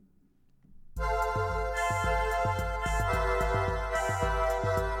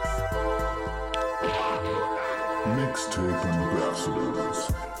Mixtape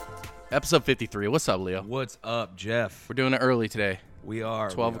Ambassadors. Episode 53. What's up, Leo? What's up, Jeff? We're doing it early today. We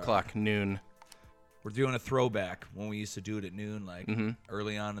are 12 o'clock, noon. We're doing a throwback when we used to do it at noon, like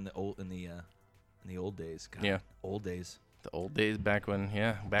early on in the old days. God, Yeah. Old days. The old days back when we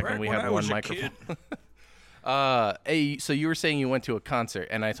when had I one was a microphone. Hey, so you were saying you went to a concert,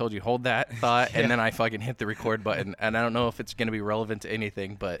 and I told you hold that thought, and then I fucking hit the record button, and I don't know if it's going to be relevant to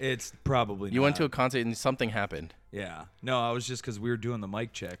anything, but It's probably you went to a concert and something happened. Yeah. No, I was just because we were doing the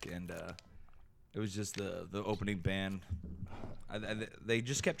mic check, and it was just the opening band. They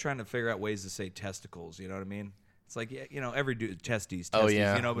just kept trying to figure out ways to say testicles. You know what I mean? It's like, yeah, every dude, testes. Oh,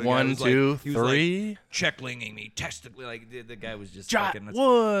 yeah. You know, but the guy 1, was 2, like, he was 3. like, checklinging me, testically. Like, the guy was just Shot fucking.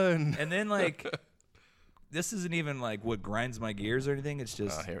 one. And then, like, this isn't even, like, what grinds my gears or anything. It's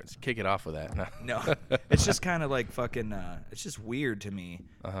just. Oh, here, let's kick it off with that. No. It's just kind of like fucking. It's just weird to me.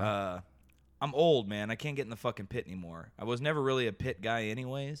 I'm old, man. I can't get in the fucking pit anymore. I was never really a pit guy,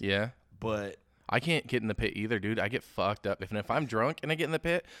 anyways. Yeah. But. I can't get in the pit either, dude. I get fucked up. If I'm drunk and I get in the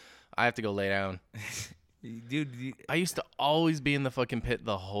pit, I have to go lay down. Dude, I used to always be in the fucking pit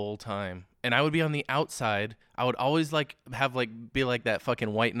the whole time. And I would be on the outside. I would always be like that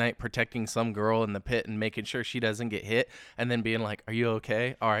fucking white knight protecting some girl in the pit and making sure she doesn't get hit, and then being like, "Are you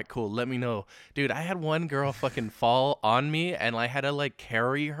okay? All right, cool. Let me know." Dude, I had one girl fucking fall on me, and I had to like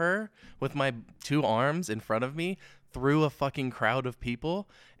carry her with my 2 arms in front of me through a fucking crowd of people,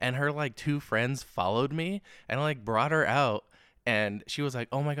 and her like 2 friends followed me, and I like brought her out, and she was like,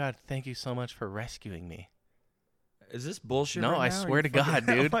 "Oh my God, thank you so much for rescuing me." is this bullshit? No, right I now? Are swear you to God,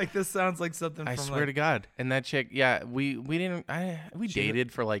 fucking- dude. Like this sounds like something. I from swear like, to God. And that chick, yeah, we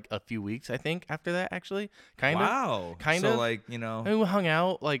dated for like a few weeks, I think, after that, actually. Kind of. Wow. Kind so of. like And we hung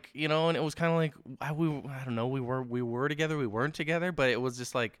out, like, and it was kind of like, I don't know, we were together, we weren't together, but it was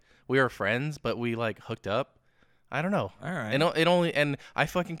just like, we were friends, but we like hooked up. I don't know. All right. And I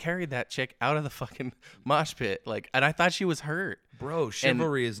fucking carried that chick out of the fucking mosh pit, like, and I thought she was hurt. Bro,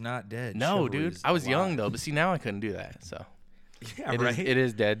 chivalry is not dead. No, Chivalry dude, is I was young alive. though, but see, now I couldn't do that, so. Yeah, It right.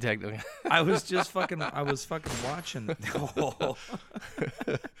 is dead technically. I was fucking watching.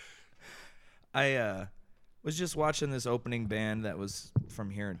 I was just watching this opening band that was from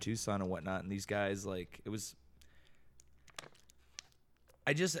here in Tucson and whatnot, and these guys, like, it was.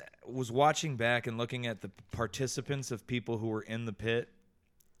 I just was watching back and looking at the participants of people who were in the pit,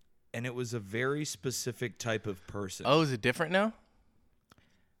 and it was a very specific type of person. Oh, is it different now?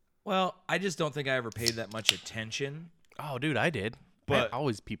 Well, I just don't think I ever paid that much attention. Oh, dude, I did. But- I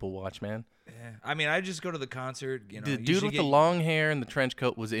always people watch, man. Yeah. I mean, I just go to the concert. The usually dude with the long hair and the trench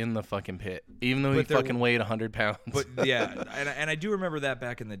coat was in the fucking pit, even though he But there- fucking weighed 100 pounds. But yeah, and I do remember that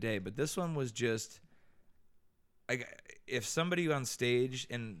back in the day. But this one was just, if somebody on stage,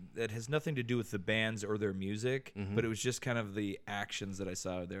 and that has nothing to do with the bands or their music, but it was just kind of the actions that I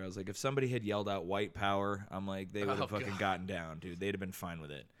saw there. I was like, if somebody had yelled out "white power," I'm like, they would have fucking gotten down, dude. They'd have been fine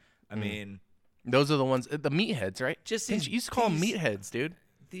with it. I mean, Those are the ones, the meatheads, right? Just Didn't these- you used to call them these- meatheads, dude.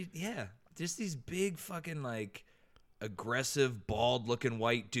 just these big fucking like aggressive, bald-looking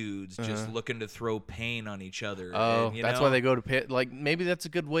white dudes just looking to throw pain on each other. Oh, and, that's why they go to pit. Like, maybe that's a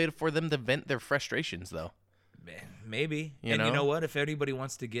good way for them to vent their frustrations, though. Maybe. You And know? you know what? If anybody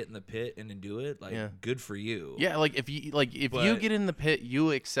wants to get in the pit and do it, like, Yeah. good for you. Yeah, like if you But- get in the pit,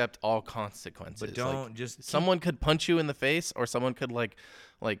 you accept all consequences. But Like, don't just someone could punch you in the face, or someone could like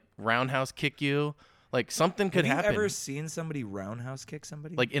roundhouse kick you. Like something could Have happen. you ever seen somebody roundhouse kick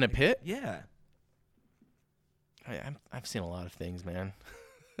somebody? Like in a pit? Yeah. I've seen a lot of things, man.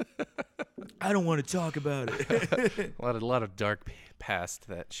 I don't want to talk about it. A lot of dark past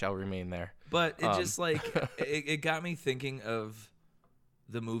that shall remain there. But it just like it got me thinking of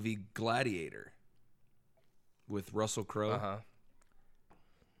the movie Gladiator with Russell Crowe.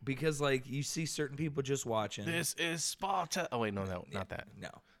 Because like you see certain people just watching. This is Sparta. Oh wait, no, not that. No.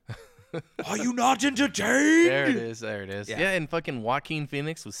 Are you not entertained? There it is. Yeah. Yeah, and fucking Joaquin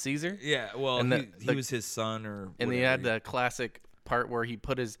Phoenix was Caesar. Yeah, well, And he was his son or And they whatever. had the classic part where he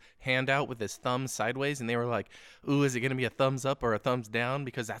put his hand out with his thumb sideways, and they were like, "Ooh, is it gonna be a thumbs up or a thumbs down?"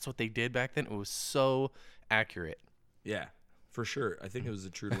 Because that's what they did back then. It was so accurate. Yeah, for sure. I think it was a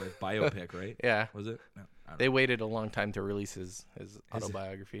true to life biopic, right? Yeah, Was it? No, I they waited a long time to release his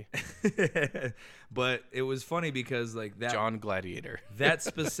autobiography, don't know. But it was funny because like that John Gladiator. that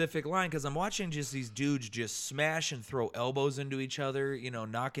specific line, because I'm watching just these dudes just smash and throw elbows into each other,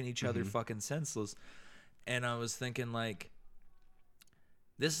 knocking each other fucking senseless. And I was thinking like,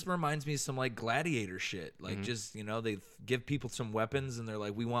 this reminds me of some like gladiator shit. Like just, they give people some weapons and they're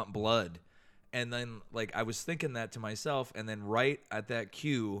like, we want blood. And then like I was thinking that to myself, and then right at that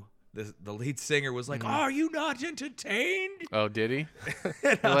cue, the lead singer was like, "Are you not entertained?" Oh, did he?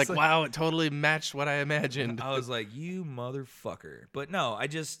 And I You're was like, wow, it totally matched what I imagined. I was like, "You motherfucker!" But no, I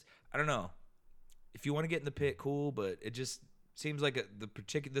don't know. If you want to get in the pit, cool. But it just seems like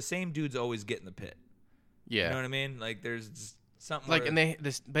the same dudes always get in the pit. Yeah. You know what I mean? Like there's just something Like, where,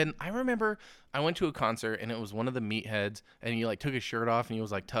 Ben, I remember I went to a concert and it was one of the meatheads and he like took his shirt off and he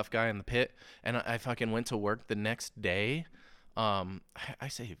was like tough guy in the pit. And I fucking went to work the next day. I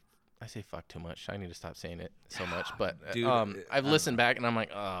say fuck too much. I need to stop saying it so much. But Dude, I've listened back and I'm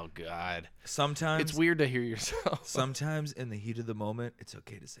like, oh God. sometimes It's weird to hear yourself. Sometimes in the heat of the moment, it's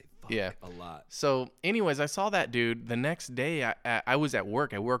okay to say fuck Yeah. a lot. So, anyways, I saw that dude the next day. I was at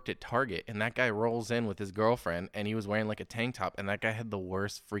work. I worked at Target, and that guy rolls in with his girlfriend, and he was wearing like a tank top, and that guy had the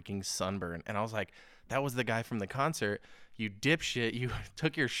worst freaking sunburn. And I was like, that was the guy from the concert. You dipshit. You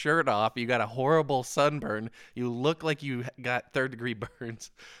took your shirt off. You got a horrible sunburn. You look like you got third-degree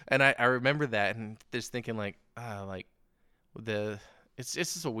burns. And I remember that and just thinking like it's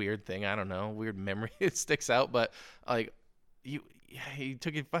just a weird thing. I don't know. Weird memory. It sticks out, but like you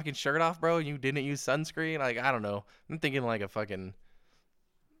took your fucking shirt off, bro, and you didn't use sunscreen. Like, I don't know. I'm thinking like a fucking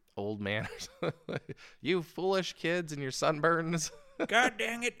old man or something. You foolish kids and your sunburns. God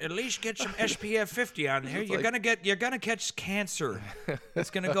dang it! At least get some SPF 50 on there. You're gonna catch cancer.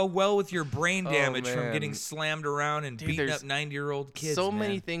 It's gonna go well with your brain damage from man. getting slammed around and beating there's up 90-year-old kids. So man.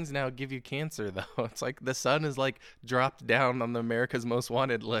 many things now give you cancer, though. It's like the sun is like dropped down on the America's Most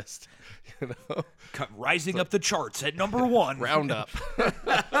Wanted list. You know, Rising up the charts at number 1. Roundup.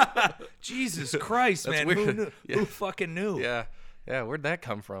 Jesus Christ, That's man! weird. Who knew? Yeah. Who fucking knew? Yeah. Where'd that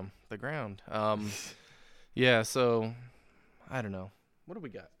come from? The ground. Yeah. So, I don't know. What do we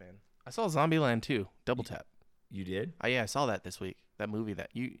got, man? I saw Zombieland 2, Double Tap. You did? Yeah, I saw that this week. That movie that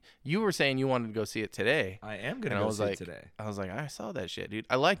you were saying you wanted to go see it today. I am gonna And go see it today. I was like, I saw that shit, dude.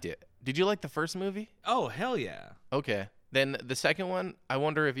 I liked it. Did you like the first movie? Oh hell yeah! Okay. Then the second one, I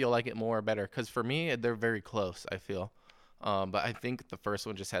wonder if you'll like it more or better. Because for me, they're very close, I feel. But I think the first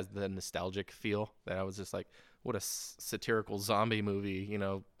one just has the nostalgic feel that I was just like, what a satirical zombie movie, you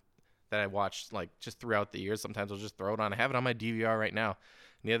know, that I watched like just throughout the years. Sometimes I'll just throw it on. I have it on my DVR right now.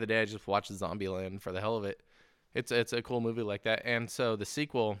 And the other day I just watched Zombieland for the hell of it. It's a cool movie like that. And so the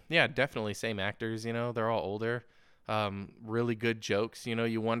sequel, yeah, definitely same actors, you know, they're all older. Really good jokes, you know.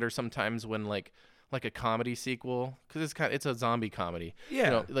 You wonder sometimes when like a comedy sequel, because it's a zombie comedy. Yeah. You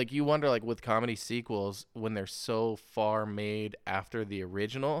know, like you wonder like with comedy sequels when they're so far made after the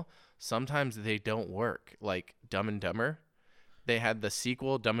original, sometimes they don't work. Like Dumb and Dumber. They had the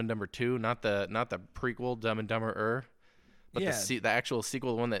sequel, Dumb and Dumber 2, not the prequel, Dumb and Dumber but Yeah. the actual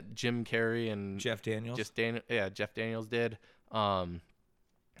sequel, the one that Jim Carrey and Jeff Daniels. Jeff Daniels did. You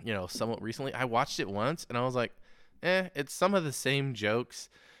know, somewhat recently. I watched it once and I was like, it's some of the same jokes,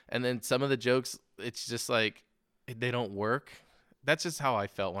 and then some of the jokes, it's just like they don't work. That's just how I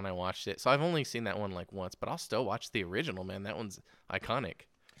felt when I watched it. So I've only seen that one like once, but I'll still watch the original, man. That one's iconic.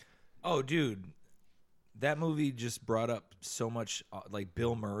 Oh, dude, that movie just brought up so much, like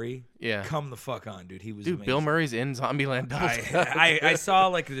Bill Murray. Yeah. Come the fuck on, dude. He was Dude, amazing. Bill Murray's in Zombieland Double Tap. I saw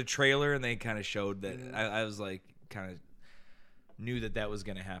like the trailer and they kind of showed that. I was like, kind of knew that was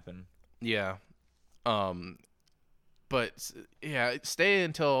gonna happen. Yeah. But yeah, stay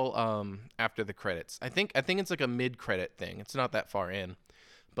until after the credits. I think it's like a mid-credit thing. It's not that far in,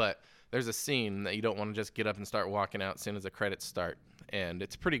 but there's a scene that you don't want to just get up and start walking out as soon as the credits start, and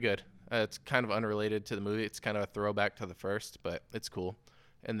it's pretty good. It's kind of unrelated to the movie. It's kind of a throwback to the first, but it's cool.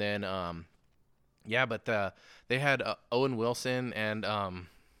 And then they had Owen Wilson and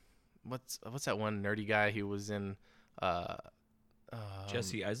what's that one nerdy guy who was in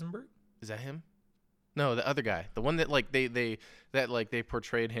Jesse Eisenberg? Is that him? No, the other guy, the one that like they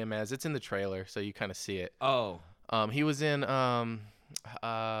portrayed him as. It's in the trailer, so you kind of see it. Oh, He was in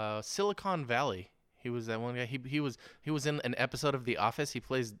Silicon Valley. He was that one guy. He was in an episode of The Office. He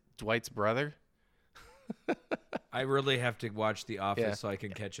plays Dwight's brother. I really have to watch The Office Yeah. so I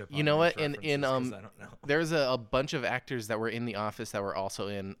can catch up. You on know those what? In references, 'cause I don't know. there's a bunch of actors that were in The Office that were also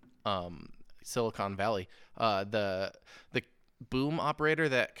in Silicon Valley. The boom operator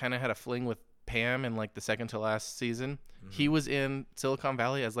that kind of had a fling with Pam in like the second to last season. Mm-hmm. He was in Silicon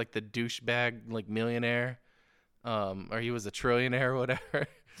Valley as like the douchebag like millionaire, or he was a trillionaire or whatever.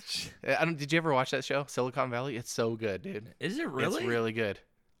 Did you ever watch that show, Silicon Valley? It's so good, dude. Is it really? It's really good.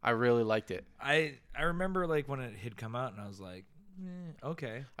 I really liked it. I remember like when it had come out and I was like,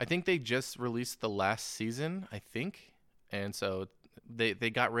 okay. I think they just released the last season, I think, and so they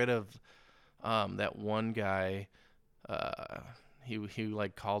got rid of that one guy. He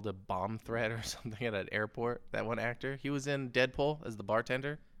like called a bomb threat or something at an airport. That one actor. He was in Deadpool as the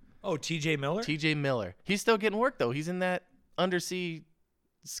bartender. Oh, T.J. Miller. T.J. Miller. He's still getting work though. He's in that undersea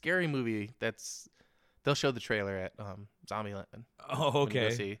scary movie. They'll show the trailer at Zombieland. Oh, when you go okay.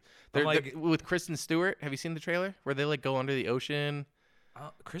 see. I'm like- They're with Kristen Stewart. Have you seen the trailer where they like go under the ocean?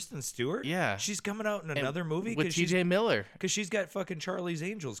 Kristen Stewart. Yeah. She's coming out in And another movie with T.J. Miller. because she's got fucking Charlie's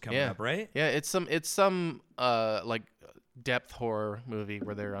Angels coming Yeah. up, right? Yeah, it's some like depth horror movie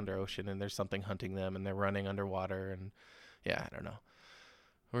where they're under ocean and there's something hunting them and they're running underwater and yeah, I don't know.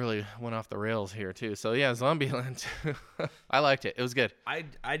 Really went off the rails here too. So yeah, Zombieland. I liked it. It was good. I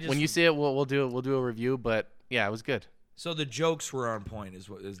just When you see it, we'll do a review. But yeah, it was good. So the jokes were on point.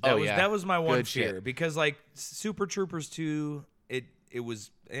 Yeah. That was my one Good fear shit. because like Super Troopers 2, it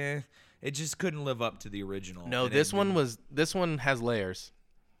was it just couldn't live up to the original. No, And this one has layers.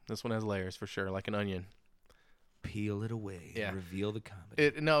 This one has layers for sure, like an onion. peel it away. Yeah. And reveal the comedy.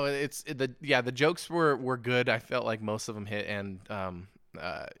 The jokes were good. I felt like most of them hit, and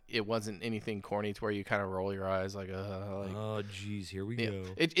it wasn't anything corny to where you kind of roll your eyes like. Oh geez, here we Yeah. go.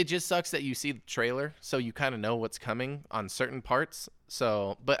 It just sucks that you see the trailer, so you kind of know what's coming on certain parts.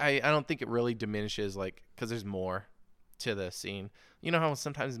 So, but I don't think it really diminishes like because there's more to the scene. You know how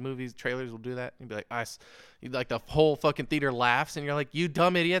sometimes movies trailers will do that? You'd be like, like the whole fucking theater laughs, and you're like, you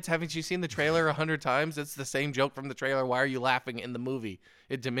dumb idiots! Haven't you seen the trailer 100 times? It's the same joke from the trailer. Why are you laughing in the movie?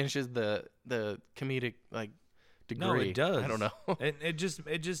 It diminishes the comedic like degree. No, it does. I don't know. It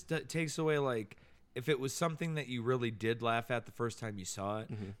just takes away like if it was something that you really did laugh at the first time you saw it,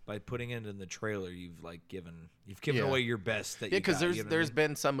 by putting it in the trailer, you've given Yeah. away your best. That Yeah, because because there's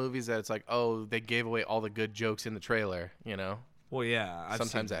been some movies that it's like, oh, they gave away all the good jokes in the trailer. You know. well, yeah, I've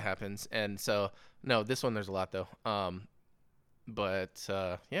Sometimes seen that happens, and so no, this one there's a lot though.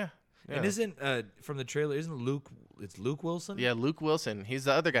 Yeah. And isn't from the trailer? Isn't Luke? It's Luke Wilson. Yeah, Luke Wilson. He's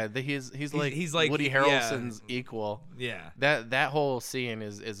the other guy. He's like Woody yeah. Harrelson's equal. Yeah. That whole scene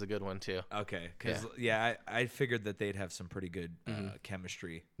is a good one too. Okay. Because I figured that they'd have some pretty good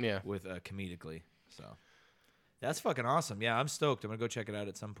chemistry. Yeah. With comedically. So that's fucking awesome. Yeah, I'm stoked. I'm gonna go check it out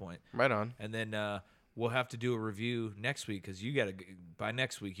at some point. Right on. And then we'll have to do a review next week because you gotta by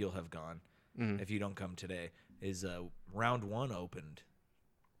next week you'll have gone if you don't come today. Is round 1 opened?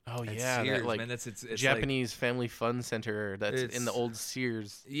 Oh At yeah, Sears, that like man. It's Japanese Family Fun Center that's in the old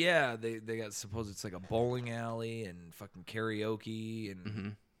Sears. Yeah, they got it's like a bowling alley and fucking karaoke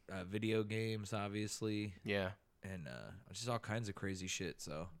and video games, obviously, Yeah. and just all kinds of crazy shit.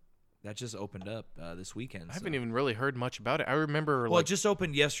 So that just opened up this weekend. I haven't even really heard much about it. I remember Well, it just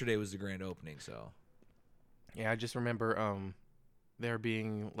opened yesterday. Was the grand opening. So yeah, I just remember there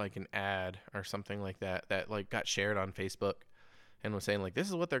being like an ad or something like that like got shared on Facebook and was saying like this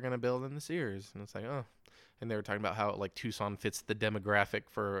is what they're gonna build in the Sears, and it's like oh, and they were talking about how like Tucson fits the demographic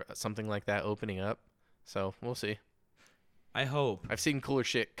for something like that opening up. So we'll see. I hope. I've seen cooler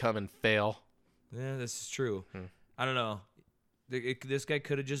shit come and fail. Yeah, this is true. I don't know. This guy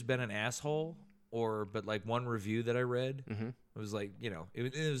could have just been an asshole, but like one review that I read, it was like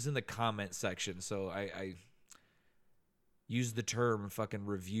it was in the comment section, so I use the term fucking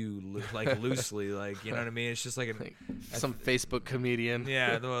review like loosely, like you know what I mean. It's just like Some Facebook comedian.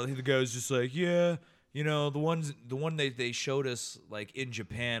 yeah. The guy was just like, yeah, the one they showed us like in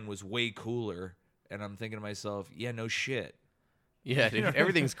Japan was way cooler, and I'm thinking to myself, yeah, no shit. Yeah, dude,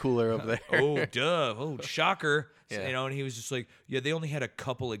 everything's cooler over there. Oh, duh. Oh, shocker. Yeah. And he was just like, yeah, they only had a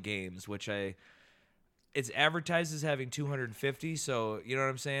couple of games, which it's advertised as having 250. So, you know what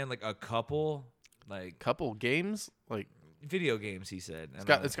I'm saying? Like a couple, like Couple games, like video games, he said.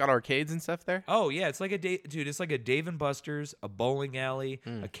 it's got arcades and stuff there. Oh, yeah. It's like it's like a Dave and Buster's, a bowling alley,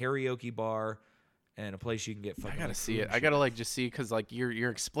 a karaoke bar, and a place you can get fucking I gotta like, see food it. and I shit. gotta like just see because like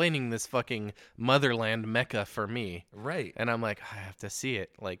you're explaining this fucking motherland mecca for me, Right. and I'm like I have to see it.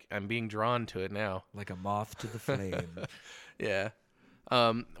 Like I'm being drawn to it now. Like a moth to the flame. Yeah.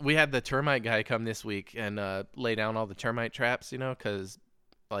 We had the termite guy come this week and lay down all the termite traps, because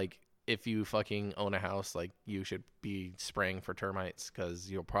like if you fucking own a house, like you should be spraying for termites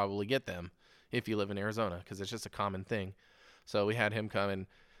because you'll probably get them if you live in Arizona because it's just a common thing. So we had him come and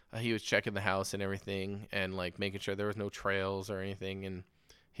he was checking the house and everything and like making sure there was no trails or anything. And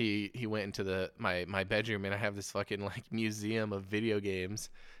he went into my bedroom and I have this fucking like museum of video games.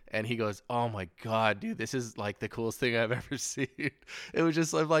 And he goes, "Oh my God, dude, this is like the coolest thing I've ever seen." It was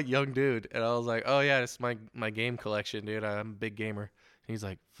just some like young dude. And I was like, "Oh yeah, it's my game collection, dude. I'm a big gamer." And he's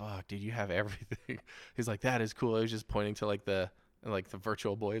like, "Fuck, dude, you have everything." He's like, "That is cool." He was just pointing to like the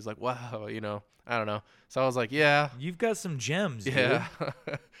virtual boy. He's like, "Wow, I don't know." So I was like, "Yeah." You've got some gems, dude. Yeah.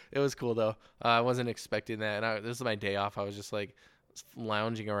 It was cool though. I wasn't expecting that. And this was my day off. I was just like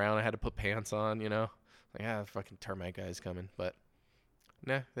lounging around. I had to put pants on, Like, yeah, the fucking termite guy's coming. But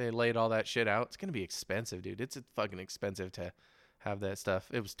Nah, they laid all that shit out. It's gonna be expensive, dude. It's fucking expensive to have that stuff.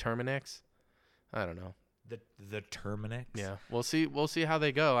 It was Terminex. I don't know. The Terminex. Yeah, we'll see. We'll see how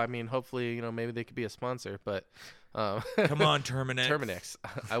they go. I mean, hopefully, maybe they could be a sponsor. But Come on, Terminex. Terminex,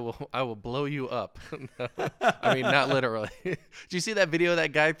 I will blow you up. I mean, not literally. Did you see that video of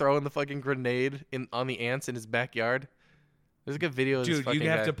that guy throwing the fucking grenade on the ants in his backyard? There's a good video of this Dude, fucking you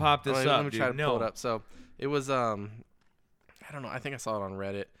have guy. to pop this up. Let me dude. try to pull it No. up. So it was I don't know. I think I saw it on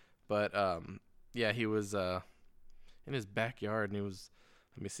Reddit, but yeah, he was in his backyard, and he was.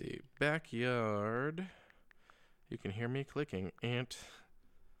 Let me see, backyard. You can hear me clicking. Ant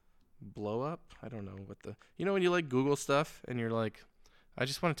blow up. I don't know what the. When you like Google stuff and you're like, I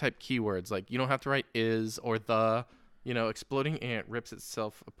just want to type keywords. Like you don't have to write is or the. Exploding ant rips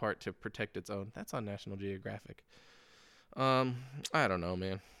itself apart to protect its own. That's on National Geographic. I don't know,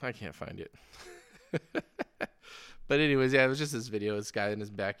 man. I can't find it. But anyways, yeah, it was just this video of this guy in his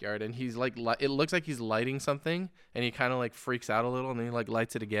backyard, and he's like, it looks like he's lighting something, and he kind of like freaks out a little, and then he like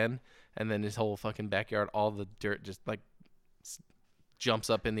lights it again, and then his whole fucking backyard, all the dirt just like jumps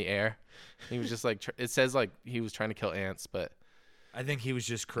up in the air. He was just like, it says like he was trying to kill ants, but I think he was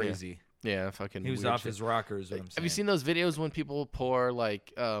just crazy. yeah, fucking. He was weird off shit. his rockers. What I'm saying. Have you seen those videos when people pour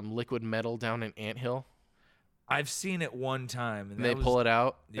like liquid metal down an anthill? I've seen it one time, And they pull it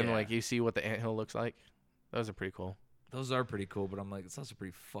out, and yeah. like you see what the anthill looks like. Those are pretty cool. Those are pretty cool, but I'm like, it's also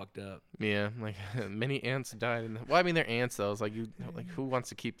pretty fucked up. Yeah, like many ants died. Well, I mean, they're ants though. It's like who wants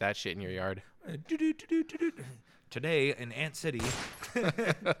to keep that shit in your yard? Today in Ant City,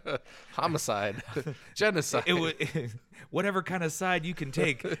 Homicide, genocide. it was whatever kind of side you can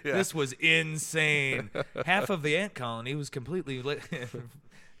take. Yeah. This was insane. Half of the ant colony was completely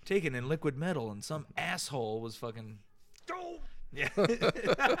taken in liquid metal, and some asshole was fucking. Yeah.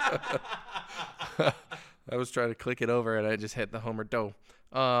 I was trying to click it over and I just hit the Homer Doe.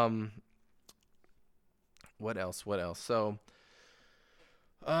 What else? So,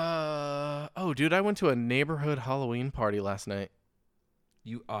 oh, dude, I went to a neighborhood Halloween party last night.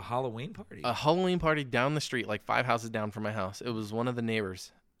 A Halloween party? A Halloween party down the street, like 5 houses down from my house. It was one of the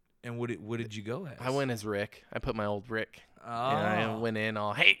neighbors. And what did you go as? I went as Rick. I put my old Rick. Oh. And I went in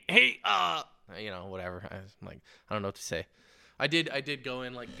all, hey, whatever. I was like, I don't know what to say. I did go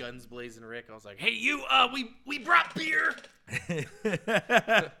in like guns blazing Rick. I was like, hey, you, we brought beer.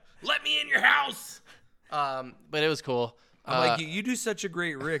 Let me in your house. But it was cool. I'm like, you do such a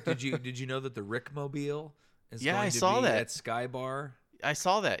great Rick. Did you know that the Rick Mobile is Yeah, going I to saw be that. at Sky Bar? I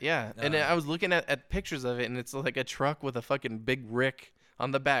saw that, yeah. And I was looking at pictures of it, and it's like a truck with a fucking big Rick on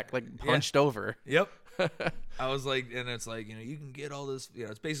the back, like punched over. Yep. I was like, and it's like, you can get all this.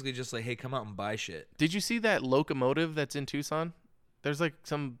 It's basically just like, hey, come out and buy shit. Did you see that locomotive that's in Tucson? There's like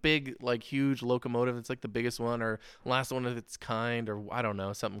some big, like huge locomotive. It's like the biggest one or last one of its kind, or I don't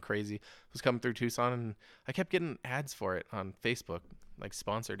know, something crazy. It was coming through Tucson, and I kept getting ads for it on Facebook, like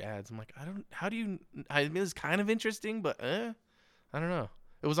sponsored ads. I'm like, I mean, it's kind of interesting, but I don't know.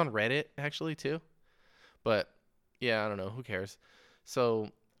 It was on Reddit actually too, but yeah, I don't know. Who cares? So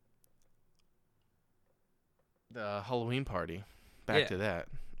the Halloween party, back to that.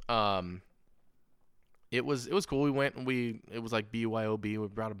 It was cool. We went and it was like BYOB. We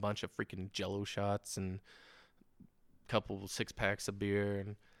brought a bunch of freaking Jello shots and a couple 6-packs of beer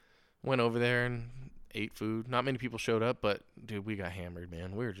and went over there and ate food. Not many people showed up, but dude, we got hammered,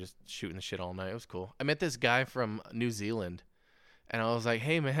 man. We were just shooting the shit all night. It was cool. I met this guy from New Zealand, and I was like,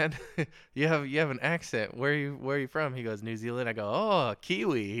 "Hey, man, you have an accent. Where are you from?" He goes, "New Zealand." I go, "Oh,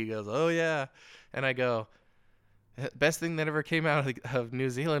 Kiwi." He goes, "Oh yeah," and I go, "Best thing that ever came out of New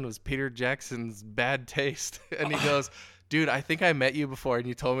Zealand was Peter Jackson's Bad Taste." And he goes, "Dude, I think I met you before, and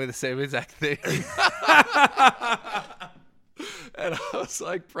you told me the same exact thing." And I was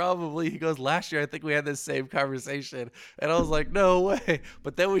like, probably. He goes, "Last year, I think we had this same conversation." And I was like, "No way."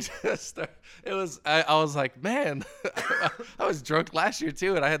 But then we just started. I was like, man, I was drunk last year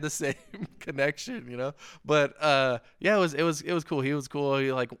too, and I had the same connection, But yeah, it was cool. He was cool.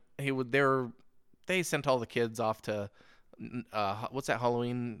 They sent all the kids off to what's that,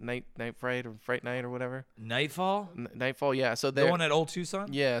 Halloween night fright or fright night or whatever? Nightfall? Nightfall, yeah. So The one at Old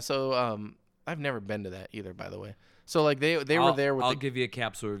Tucson? Yeah, so I've never been to that either, by the way. So like they were there with I'll give you a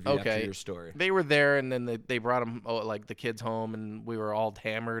capsule review after your story. They were there, and then they brought them like the kids home, and we were all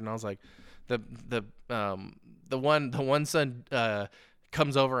hammered, and I was like, the one son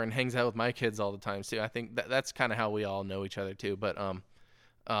comes over and hangs out with my kids all the time too. I think that's kind of how we all know each other too. But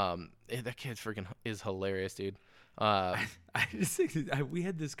that kid freaking is hilarious, dude. I just think we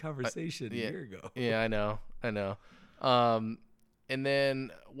had this conversation a year ago. Yeah, I know. And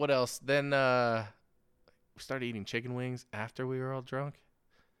then what else? Then we started eating chicken wings after we were all drunk.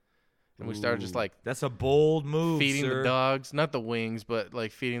 And we started just like That's a bold move, feeding sir. the dogs, not the wings, but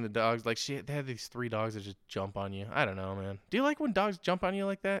like feeding the dogs. Like they had these 3 dogs that just jump on you. I don't know, man. Do you like when dogs jump on you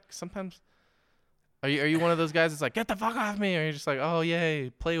like that? 'Cause sometimes, are you one of those guys that's like, get the fuck off me, or you're just like, oh yay,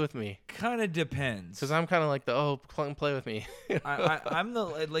 play with me? Kind of depends. Because I'm kind of like the play with me. I'm the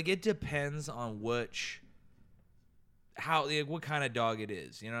like it depends on what kind of dog it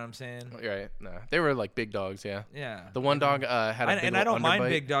is. You know what I'm saying? Right? Nah, they were like big dogs. Yeah. Yeah. The one dog had a big and I don't mind underbite.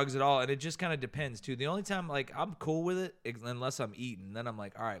 big dogs at all, and it just kind of depends too. The only time like I'm cool with it unless I'm eating, then I'm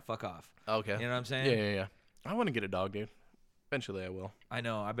like, all right, fuck off. Okay. You know what I'm saying? Yeah. I want to get a dog, dude. Eventually, I will. I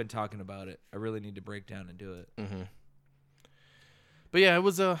know. I've been talking about it. I really need to break down and do it. Mm-hmm. But yeah, it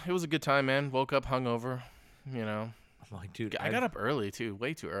was a good time, man. Woke up hungover. You know, I'm like, dude, I got up early too,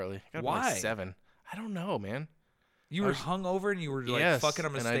 way too early. I got up Why? at like 7. I don't know, man. You were hungover and you were like, Yes, fuck it,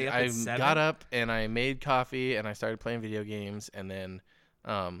 I'm gonna and stay up I at 7. got up and I made coffee and I started playing video games and then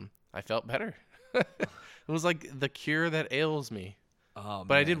I felt better. It was like the cure that ails me. Oh,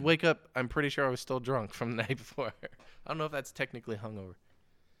 But I did man. wake up. I'm pretty sure I was still drunk from the night before. I don't know if that's technically hungover.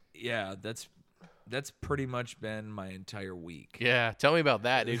 Yeah, that's pretty much been my entire week. Yeah, tell me about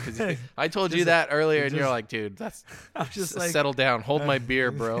that, dude. Because I told you Just- that earlier, and you're just- like, dude, that's I'm just like, settle down, hold my beer,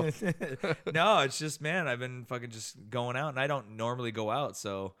 bro. no, it's just, man, I've been fucking just going out, and I don't normally go out,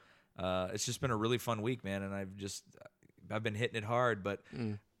 so it's just been a really fun week, man, and I've been hitting it hard, but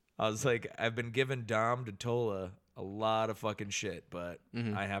I was like, I've been giving Dom Totola a lot of fucking shit, but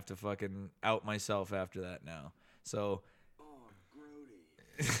I have to fucking out myself after that now. So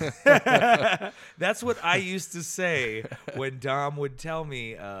that's what I used to say when Dom would tell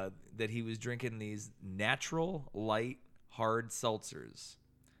me that he was drinking these natural light hard seltzers.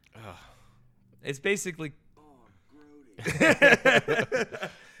 It's basically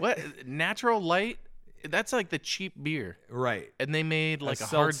What? Natural Light? That's like the cheap beer. right. And they made like a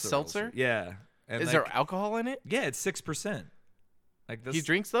hard seltzer. seltzer? Yeah. And Is like, there alcohol in it? yeah, it's 6%. Like this He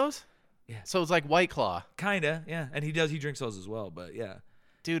drinks those? Yeah. So it's like White Claw. kinda, yeah. And he drinks those as well, but yeah.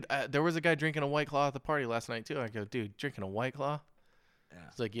 Dude, there was a guy drinking a White Claw at the party last night, too. I go, dude, drinking a White Claw? Yeah.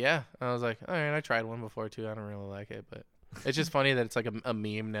 He's like, yeah. I was like, all right, I tried one before, too. I don't really like it, but it's just funny that it's like a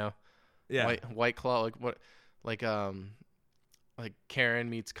meme now. Yeah. White Claw, like what? Like Karen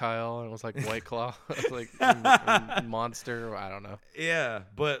meets Kyle, and it was like White Claw, like Monster. I don't know. Yeah,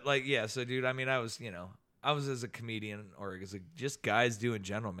 but like, yeah. So, dude, I mean, I was as a comedian or as just guys do in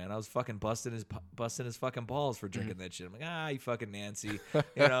general, man. I was fucking busting his fucking balls for drinking that shit. I'm like, you fucking Nancy,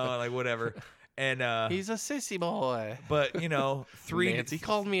 like whatever. And He's a sissy boy. but Nancy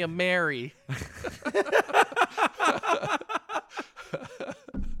called me a Mary.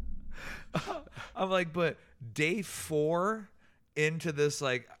 I'm like, but day 4 into this,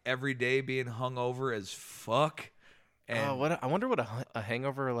 like every day being hungover as fuck. And I wonder what a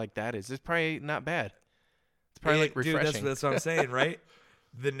hangover like that is. It's probably not bad. It's probably like refreshing. Dude, that's what I'm saying, right?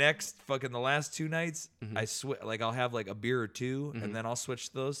 The last 2 nights, I I'll have like a beer or 2, and then I'll switch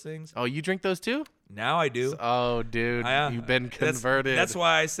to those things. Oh, you drink those too? Now I do. Oh, dude, you've been converted. That's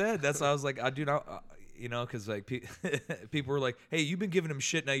why I said. That's why I was like, dude, because like people were like, "Hey, you've been giving him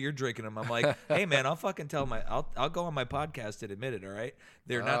shit. Now you're drinking them." I'm like, "Hey, man, I'll fucking tell I'll go on my podcast and admit it. All right,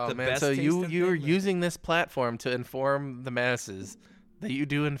 they're not the best." So tasting you're thing, using this platform to inform the masses that you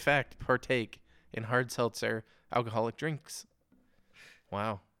do in fact partake in hard seltzer alcoholic drinks.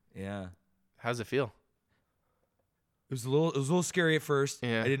 Wow, yeah. how's it feel? It was a little scary at first.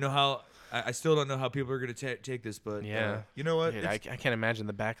 Yeah. I didn't know how. I still don't know how people are gonna take this, but Yeah. you know what? Dude, I can't imagine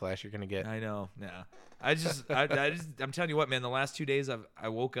the backlash you're gonna get. I know. Yeah. I'm telling you what, man. The last 2 days, I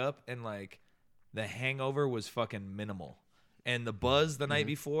woke up and like the hangover was fucking minimal, and the buzz the night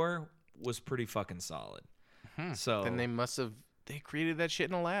before was pretty fucking solid. So Then they created that shit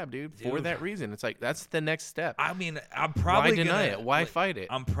in a lab, dude, for Dude. that reason. It's like that's the next step. I mean, I'm probably Why deny gonna, it? Why like, fight it?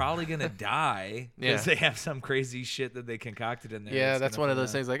 I'm probably gonna die because Yeah. they have some crazy shit that they concocted in there. Yeah, that's gonna one of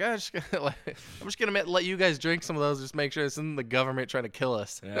those fucking- things. Like, I'm just gonna let you guys drink some of those. Just make sure it's in the government trying to kill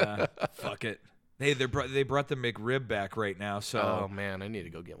us. Yeah, fuck it. Hey, they brought the McRib back right now. So Oh man, I need to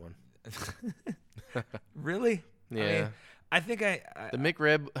go get one. really, Yeah. I mean, I think The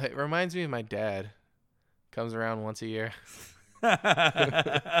McRib it reminds me of my dad. Comes around once a year.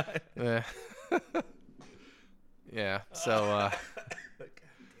 Yeah. Yeah. So,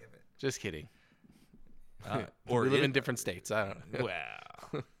 just kidding. or we live it- in different states. I don't know.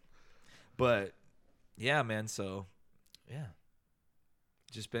 Wow. But yeah, man. So yeah,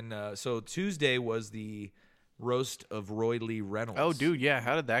 just been. So Tuesday was the roast of Roy Lee Reynolds. Oh, dude. Yeah.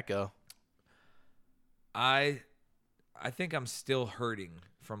 How did that go? I think I'm still hurting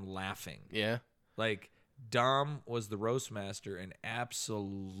from laughing. Yeah. Like Dom was the roast master, and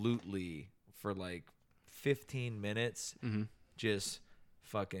absolutely for like 15 minutes, just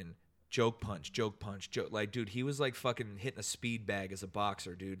fucking joke punch. Like, dude, he was like fucking hitting a speed bag as a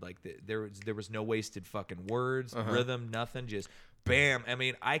boxer, dude. Like, there was no wasted fucking words, rhythm, nothing. Just bam. I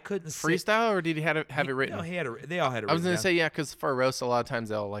mean, I couldn't Freestyle, or did he have it written? No, they all had it written. I was gonna down. say, yeah, because for a roast, a lot of times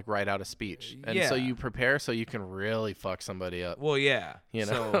they'll like write out a speech, and so Yeah. you prepare so you can really fuck somebody up. Well, yeah. You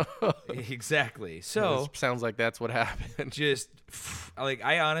know? So, exactly. So It sounds like that's what happened. just like,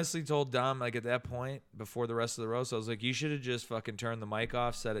 I honestly told Dom, like, at that point before the rest of the roast, I was like, you should have just fucking turned the mic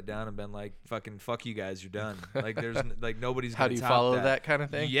off, set it down, and been like, fucking fuck you guys, you're done. Like, there's like nobody's How gonna do you top follow that kind of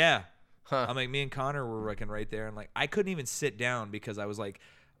thing? Yeah. Huh. I'm like, me and Connor were working right there, and like, I couldn't even sit down because I was like,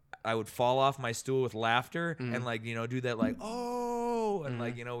 I would fall off my stool with laughter and like, you know, do that like, oh, and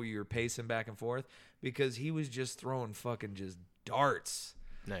like, you know, you're pacing back and forth because he was just throwing fucking just darts.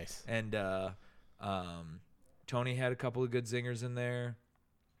 Nice. And Tony had a couple of good zingers in there.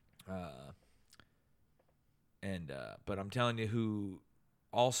 But I'm telling you, who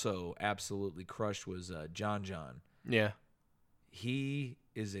also absolutely crushed was John. Yeah. He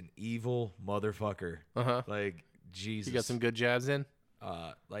is an evil motherfucker. Like, Jesus. You got some good jabs in.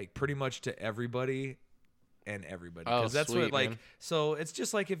 Like, pretty much to everybody and everybody. Oh, That's sweet, what, like, man. so it's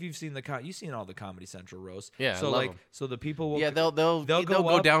just like if you've seen you've seen all the Comedy Central roasts. Yeah, So I love like, 'em. so the people will Yeah, they'll go go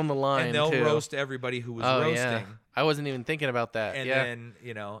up down the line and they'll too. roast everybody who was Oh roasting. yeah. I wasn't even thinking about that. And yeah. then,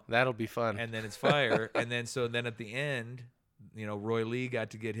 you know, That'll be fun. and then it's fire. And then at the end, you know, Roy Lee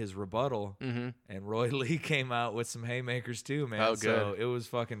got to get his rebuttal, and Roy Lee came out with some haymakers too, man. Oh, So good. it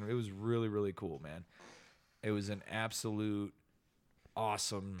was really, really cool, man. It was an absolute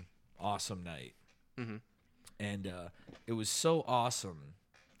awesome night. And it was so awesome,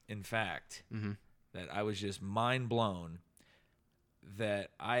 in fact, that I was just mind blown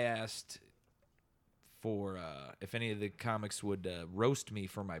that I asked for if any of the comics would roast me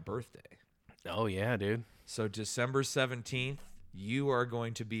for my birthday. Oh yeah, dude. So December 17th, you are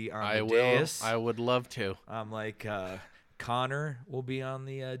going to be on I the will. dais. I would love to. I'm like, Connor will be on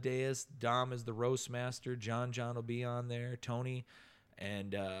the dais. Dom is the roast master. John will be on there. Tony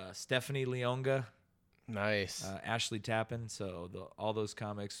and Stephanie Leonga, Nice. Ashley Tappan. So all those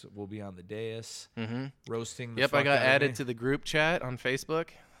comics will be on the dais, roasting. The Yep, I fuck got out of added me. to the group chat on Facebook.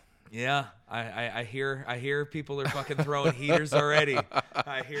 Yeah, I hear people are fucking throwing heaters already.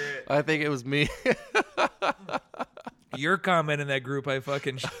 I hear it. I think it was me. Your comment in that group, I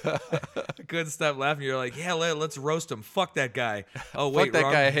fucking couldn't stop laughing. You're like, yeah, let's roast him. Fuck that guy. Oh wait, that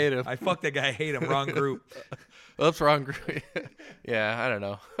wrong. guy, I hate him. I fuck that guy. I hate him. Wrong group. Oops, wrong group. Yeah, I don't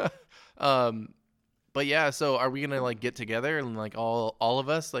know. But yeah, so are we gonna like get together and like all of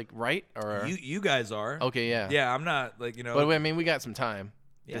us like write or? You guys are. Okay, yeah. Yeah, I'm not like, you know. But I mean, we got some time.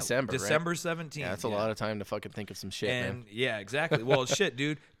 yeah, December, right? December 17th. Yeah, that's a lot of time to fucking think of some shit, And man. yeah, exactly. Well, shit,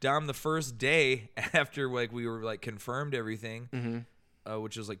 dude. Dom, the first day after like we were like confirmed everything,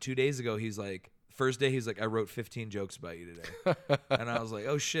 which was like 2 days ago, he's like, first day he's like, I wrote 15 jokes about you today, and I was like,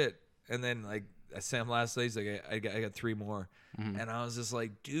 oh shit. And then like Sam last day, he's like, I got 3 more, and I was just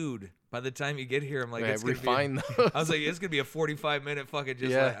like, dude. By the time you get here, I'm like, Yeah, it's gonna refine be. those. I was like, it's gonna be a 45-minute fucking just.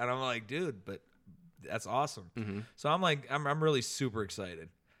 Yeah. Like, and I'm like, dude, but that's awesome. So I'm like, I'm really super excited.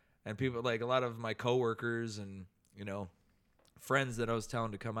 And people, like a lot of my coworkers and, you know, friends that I was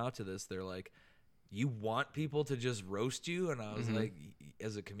telling to come out to this, they're like, you want people to just roast you? And I was like,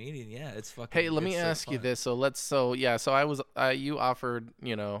 as a comedian, yeah, it's fucking. Hey, let me it's so ask you fun. this. So I was you offered,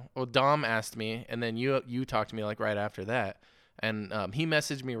 you know, well, Dom asked me, and then you talked to me like right after that. And he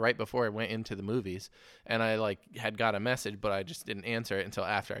messaged me right before I went into the movies, and I like had got a message, but I just didn't answer it until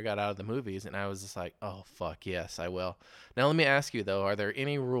after I got out of the movies, and I was just like, oh fuck yes, I will. Now let me ask you though, are there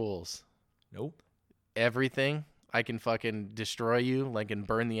any rules? Nope. Everything I can fucking destroy you, like and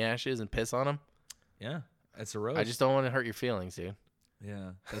burn the ashes and piss on them. Yeah, it's a roast. I just don't want to hurt your feelings, dude.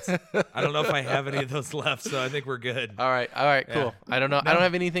 Yeah, that's. I don't know if I have any of those left, so I think we're good. All right, cool. Yeah. I don't know. I don't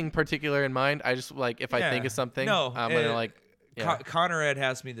have anything particular in mind. I just like if I think Yeah. of something, No, I'm gonna like. Yeah. Conrad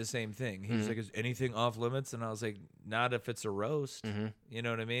asked me the same thing. He's like, "Is anything off limits?" And I was like, "Not if it's a roast." You know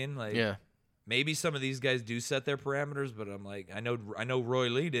what I mean? Like, Yeah. maybe some of these guys do set their parameters, but I'm like, I know Roy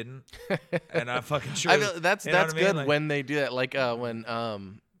Lee didn't, and I'm fucking sure. I feel that's you know that's what I mean? good Like, when they do that. Like when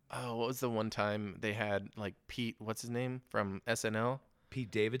what was the one time they had like Pete, what's his name from SNL? Pete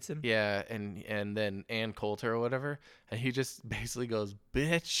Davidson. Yeah, and then Ann Coulter or whatever, and he just basically goes,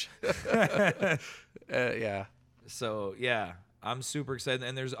 "Bitch." Yeah. So yeah, I'm super excited,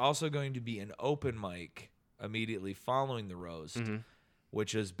 and there's also going to be an open mic immediately following the roast,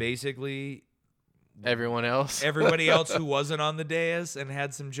 which is basically everyone else. everybody else who wasn't on the dais and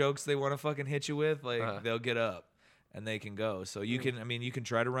had some jokes they want to fucking hit you with, like they'll get up and they can go. So you can, I mean, you can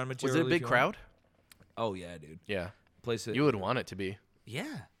try to run Was material. it a big crowd? Oh yeah, dude. Yeah. Place it. You would want it to be.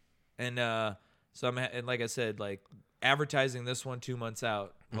 Yeah. And so and like I said, like advertising this one 2 months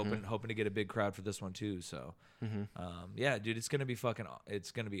out, hoping to get a big crowd for this one too. So yeah, dude, it's gonna be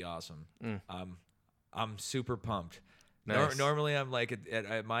awesome. I'm super pumped. Nice. Normally, I'm like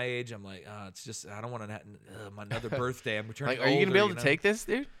at my age, I'm like, it's just I don't want to my another birthday. I'm returning. Like, are you gonna be able to know? take this,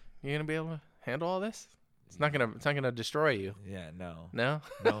 dude? You gonna be able to handle all this? It's not gonna destroy you. Yeah, no. No.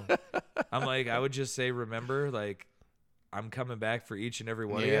 I'm like, I would just say, remember, like, I'm coming back for each and every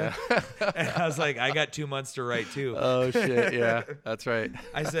one of you. And I was like, I got 2 months to write too. Oh shit, yeah, that's right.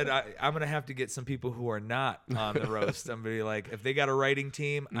 I said I'm gonna have to get some people who are not on the roast. I'm gonna be like, if they got a writing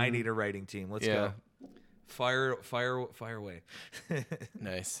team, I need a writing team. Let's go. Fire away.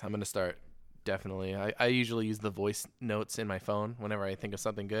 Nice. I'm gonna start. Definitely. I usually use the voice notes in my phone whenever I think of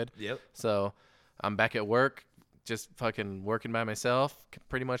something good. Yep. So I'm back at work, just fucking working by myself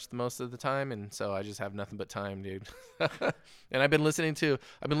pretty much the most of the time, and so I just have nothing but time, dude. And I've been listening to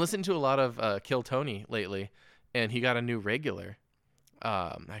a lot of Kill Tony lately, and he got a new regular.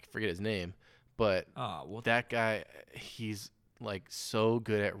 I forget his name, but that guy, he's like so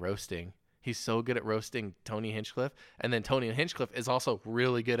good at roasting. He's so good at roasting Tony Hinchcliffe, and then Tony Hinchcliffe is also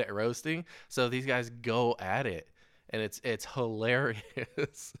really good at roasting. So these guys go at it, and it's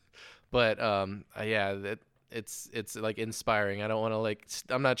hilarious. But yeah, it's like inspiring. I don't want to like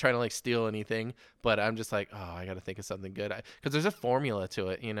I'm not trying to like steal anything, but I'm just like, oh, I got to think of something good because there's a formula to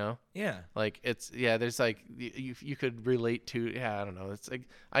it, you know. Yeah. Like there's like you could relate to I don't know. It's like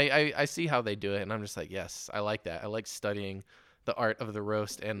I see how they do it, and I'm just like, yes, I like that. I like studying the art of the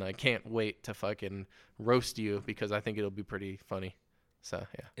roast, and I can't wait to fucking roast you because I think it'll be pretty funny. So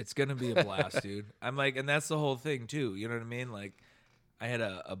yeah, it's gonna be a blast, dude. I'm like, and that's the whole thing too. You know what I mean? Like, I had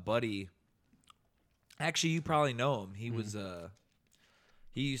a buddy. Actually, you probably know him. He was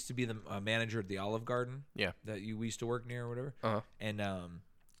he used to be the manager at the Olive Garden. Yeah, that we used to work near or whatever. And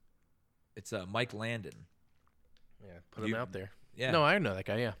it's Mike Landon. Yeah, put him out there. Yeah, no, I know that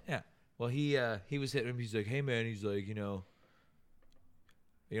guy. Yeah, yeah. Well, he was hitting him. He's like, hey man, he's like,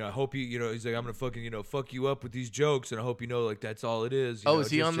 I hope he's like, I'm gonna fucking, fuck you up with these jokes, and I hope you know, like, that's all it is.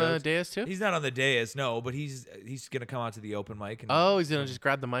 is he on the dais too? He's not on the dais, no, but he's gonna come out to the open mic. And, he's gonna just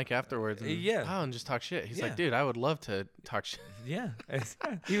grab the mic afterwards. And, yeah. and just talk shit. He's like, dude, I would love to talk shit. Yeah,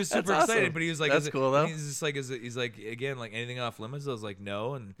 he was super excited, awesome. but he was like, that's cool though. He's just like, he's like, again, like anything off limits? I was like,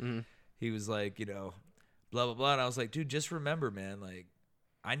 no, and he was like, blah blah blah, and I was like, dude, just remember, man, like,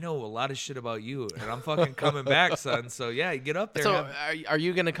 I know a lot of shit about you, and I'm fucking coming back, son. So yeah, get up there. So are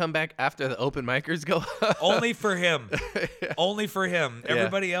you gonna come back after the open micers go? Only for him. Only for him. Yeah.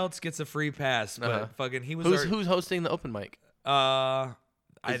 Everybody else gets a free pass, but fucking he was. Who's hosting the open mic? I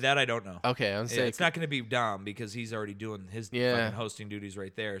don't know. Okay, I'm saying it's not gonna be Dom because he's already doing his fucking hosting duties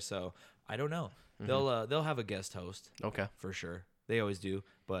right there. So I don't know. They'll have a guest host. Okay, for sure. They always do.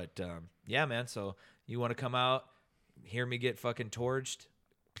 But yeah, man. So you want to come out, hear me get fucking torched?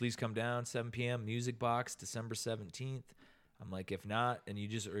 Please come down, 7 p.m. Music Box, December 17th. I'm like, if not, and you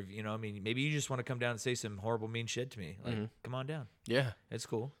just, maybe you just want to come down and say some horrible, mean shit to me. Like, come on down. Yeah. It's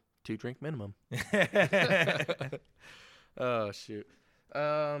cool. 2 drink minimum. Oh, shoot.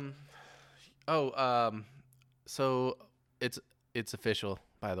 So it's official,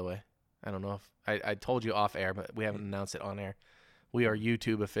 by the way. I don't know if I told you off air, but we haven't announced it on air. We are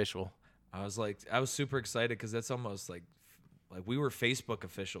YouTube official. I was super excited because that's almost like we were Facebook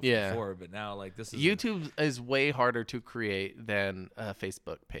official before, but now like this is YouTube is way harder to create than a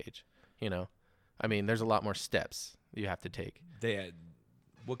Facebook page. I mean, there's a lot more steps you have to take.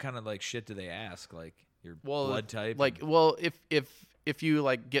 What kind of like shit do they ask? Like your blood type? Like, if you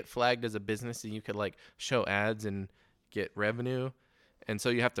like get flagged as a business and you could like show ads and get revenue, and so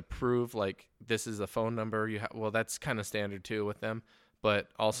you have to prove like this is a phone number. That's kind of standard too with them. But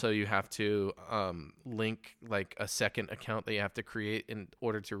also you have to link like a second account that you have to create in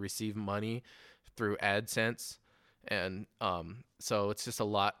order to receive money through AdSense. And so it's just a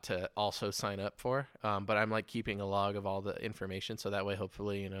lot to also sign up for. But I'm like keeping a log of all the information. So that way,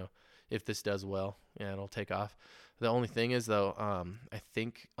 hopefully, if this does well, it'll take off. The only thing is though, I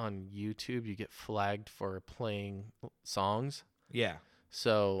think on YouTube you get flagged for playing songs. Yeah.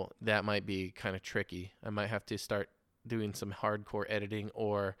 So that might be kind of tricky. I might have to start doing some hardcore editing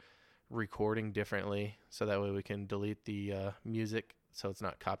or recording differently so that way we can delete the music so it's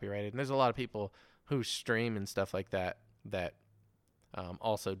not copyrighted. And there's a lot of people who stream and stuff like that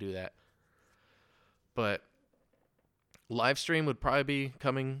also do that. But live stream would probably be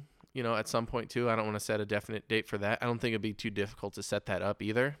coming at some point too. I don't want to set a definite date for that. I don't think it'd be too difficult to set that up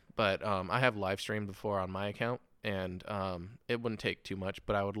either. But I have live streamed before on my account, and it wouldn't take too much.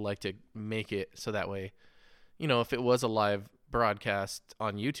 But I would like to make it so that way, if it was a live broadcast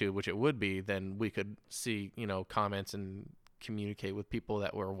on YouTube, which it would be, then we could see, comments and communicate with people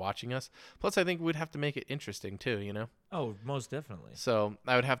that were watching us. Plus, I think we'd have to make it interesting too, Oh, most definitely. So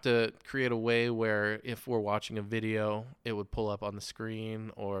I would have to create a way where if we're watching a video, it would pull up on the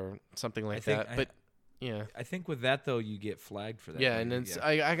screen or something like that. But yeah, I think with that though, you get flagged for that. yeah, and it's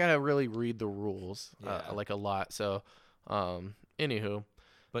I gotta really read the rules like a lot. So, anywho.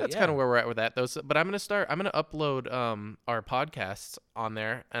 But that's kind of where we're at with that, though. So, but I'm gonna upload our podcasts on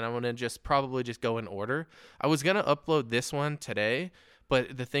there, and I'm gonna probably just go in order. I was gonna upload this one today,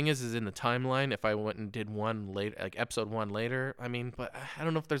 but the thing is in the timeline, if I went and did one late, like episode 1 later, but I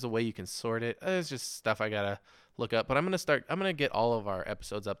don't know if there's a way you can sort it. It's just stuff I gotta look up. But I'm gonna get all of our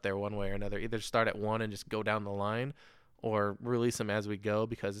episodes up there one way or another. Either start at 1 and just go down the line, or release them as we go,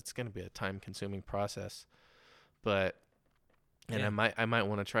 because it's gonna be a time-consuming process. But I might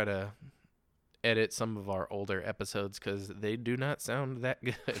want to try to edit some of our older episodes because they do not sound that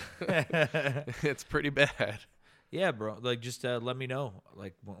good. It's pretty bad. Yeah, bro. Like, just let me know.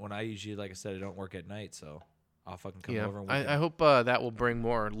 Like, when I usually, like I said, I don't work at night, so I'll fucking come over. And I hope that will bring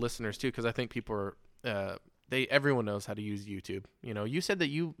more listeners too, because I think people are everyone knows how to use YouTube. You said that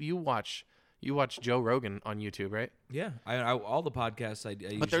you watch Joe Rogan on YouTube, right? Yeah, I all the podcasts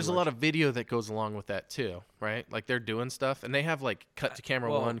I but there's a lot of video that goes along with that too, right? Like they're doing stuff, and they have like cut to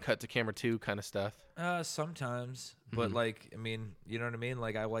camera 1, cut to camera 2 kind of stuff. Sometimes, but like, I mean, you know what I mean?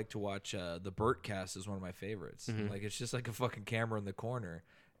 Like, I like to watch the Bertcast is one of my favorites. Like, it's just like a fucking camera in the corner,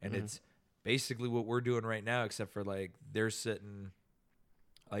 and it's basically what we're doing right now, except for like they're sitting,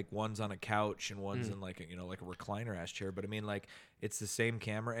 like one's on a couch and one's in like like a recliner ass chair. But I mean, like, it's the same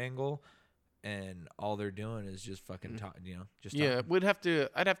camera angle. And all they're doing is just fucking talking, just talking.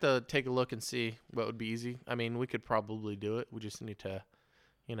 I'd have to take a look and see what would be easy. I mean, we could probably do it. We just need to,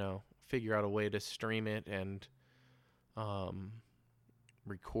 figure out a way to stream it and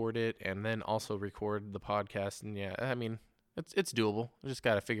record it, and then also record the podcast. And yeah, I mean, it's doable. I just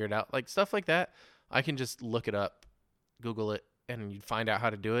got to figure it out. Like stuff like that, I can just look it up, Google it, and you'd find out how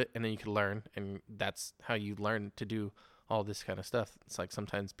to do it, and then you can learn. And that's how you learn to do all this kind of stuff. It's like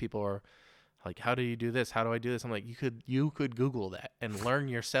sometimes people are like, how do you do this? How do I do this? I'm like, you could Google that and learn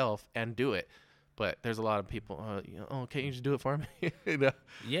yourself and do it. But there's a lot of people, can't you just do it for me?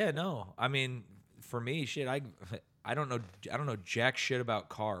 Yeah, no. I mean, for me, shit, I don't know jack shit about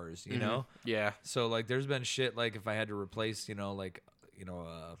cars, you know? Yeah. So like, there's been shit like if I had to replace,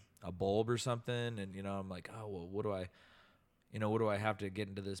 a bulb or something, and I'm like, oh well, what do I have to get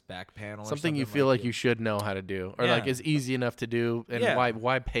into this back panel? Something you feel like you should know how to do, or like is easy enough to do, and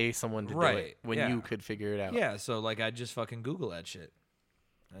why pay someone to do it when you could figure it out? Yeah, so like I'd just fucking Google that shit,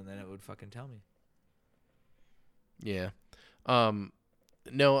 and then it would fucking tell me. Yeah.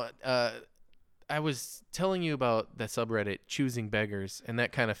 No, I was telling you about the subreddit Choosing Beggars, and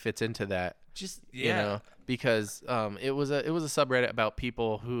that kind of fits into that. Because it was a subreddit about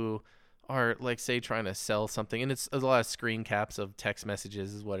people who are like, say, trying to sell something, and it's a lot of screen caps of text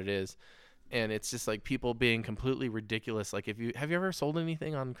messages is what it is, and it's just like people being completely ridiculous. Like, have you ever sold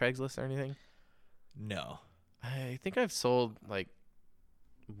anything on Craigslist or anything? No. I think I've sold like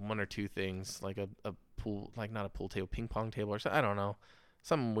 1 or 2 things, like a pool, like not a pool table, ping pong table or something. I don't know,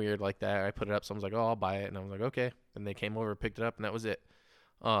 something weird like that. I put it up, someone's like, oh, I'll buy it, and I was like, okay, and they came over, picked it up, and that was it.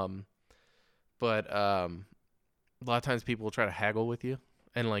 But a lot of times people will try to haggle with you,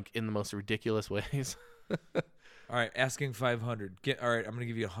 and like in the most ridiculous ways. All right, asking 500. All right, I'm gonna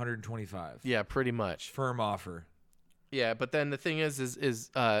give you 125. Yeah, pretty much. Firm offer. Yeah, but then the thing is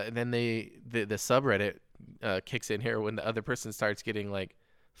then the subreddit kicks in here when the other person starts getting like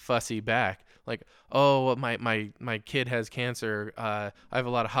fussy back, like, oh, my kid has cancer. I have a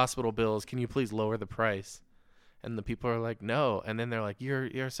lot of hospital bills. Can you please lower the price? And the people are like, no. And then they're like,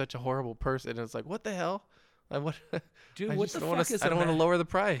 you're such a horrible person. And it's like, what the hell? Like, what? Dude, what the fuck is I don't want to lower the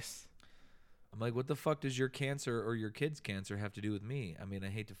price. I'm like, what the fuck does your cancer or your kid's cancer have to do with me? I mean, I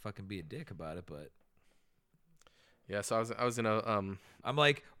hate to fucking be a dick about it, but yeah. So I was in a I'm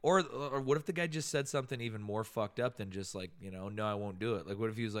like, or what if the guy just said something even more fucked up than just like, no, I won't do it. Like, what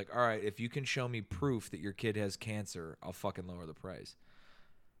if he was like, all right, if you can show me proof that your kid has cancer, I'll fucking lower the price.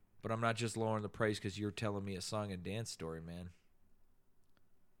 But I'm not just lowering the price because you're telling me a song and dance story, man.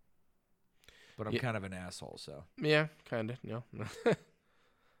 But I'm kind of an asshole, so. Yeah, kind of. No.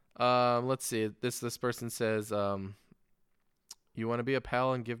 Let's see. This person says, you want to be a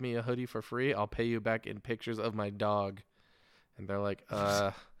pal and give me a hoodie for free? I'll pay you back in pictures of my dog. And they're like,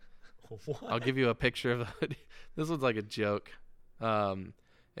 What? I'll give you a picture of the hoodie. This one's like a joke. And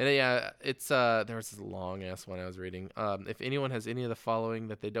yeah, it's there was this long ass one I was reading. If anyone has any of the following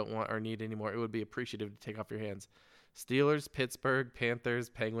that they don't want or need anymore, it would be appreciative to take off your hands: Steelers, Pittsburgh, Panthers,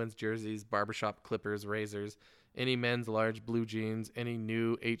 Penguins jerseys, barbershop clippers, razors, any men's large blue jeans, any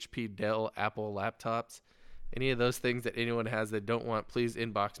new HP, Dell, Apple laptops, any of those things that anyone has they don't want. Please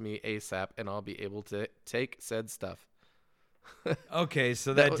inbox me ASAP, and I'll be able to take said stuff. Okay,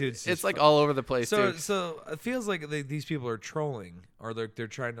 so that dude's it's just like all over the place. So dude. so it feels like these people are trolling, or they're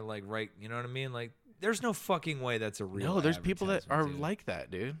trying to like write. You know what I mean? Like, there's no fucking way that's a real. No, there's people that are advertisement, dude. like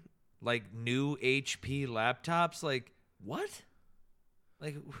that, dude. Like new HP laptops. Like what?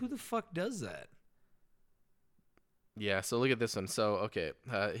 Like who the fuck does that? Yeah, so look at this one. So, okay,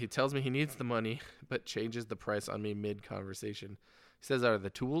 he tells me he needs the money, but changes the price on me mid-conversation. He says, are the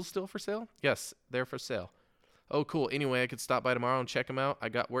tools still for sale? Yes, they're for sale. Oh, cool. Anyway, I could stop by tomorrow and check them out. I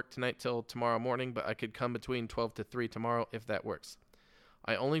got work tonight till tomorrow morning, but I could come between 12 to 3 tomorrow if that works.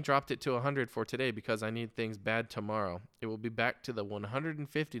 I only dropped it to 100 for today because I need things bad tomorrow. It will be back to the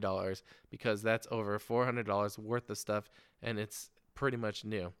 $150 because that's over $400 worth of stuff, and it's pretty much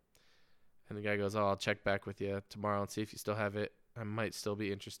new. And the guy goes, oh, I'll check back with you tomorrow and see if you still have it. I might still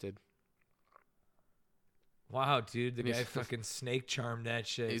be interested. Wow, dude, the He guy says- fucking snake charmed that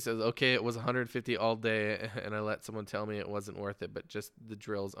shit. He says, okay, it was 150 all day, and I let someone tell me it wasn't worth it, but just the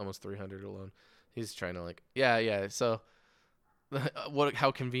drill's almost 300 alone. He's trying to like, yeah. So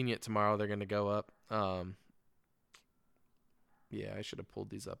how convenient tomorrow they're going to go up. Yeah, I should have pulled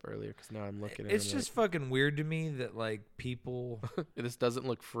these up earlier because now I'm looking at It's them just fucking weird to me that like people. like, this doesn't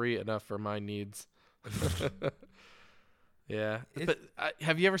look free enough for my needs. Yeah. But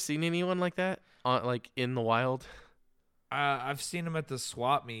have you ever seen anyone like that like in the wild? I've seen them at the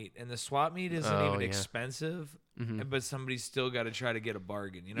swap meet, and the swap meet isn't Oh, even yeah. expensive, Mhm. but somebody's still got to try to get a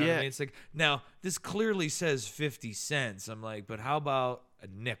bargain. You know what Yeah. I mean? It's like, now, this clearly says 50 cents. I'm like, but how about a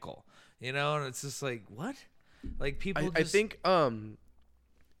nickel? You know, and it's just like, what? Like, people I just... think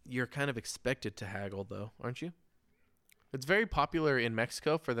you're kind of expected to haggle though, aren't you? It's very popular in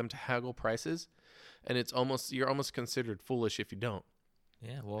Mexico for them to haggle prices, and you're almost considered foolish if you don't.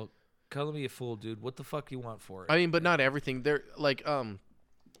 Yeah, well, color me a fool, dude. What the fuck you want for it? I mean, but not everything. They're like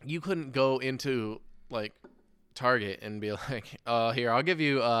you couldn't go into like Target and be like, here, I'll give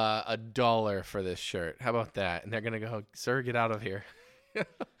you $1 for this shirt. How about that? And they're gonna go, sir, get out of here.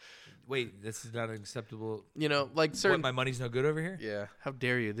 Wait, this is not acceptable. You know, like What, certain. my money's no good over here? Yeah, how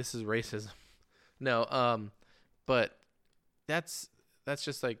dare you? This is racism. No, but that's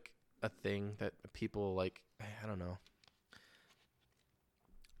just like a thing that people like. I don't know.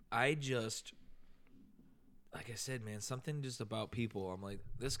 I just, like I said, man, something just about people. I'm like,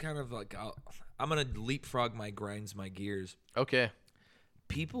 this kind of like, I'm going to leapfrog grinds my gears. Okay,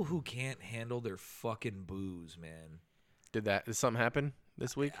 People who can't handle their fucking booze, man. did something happen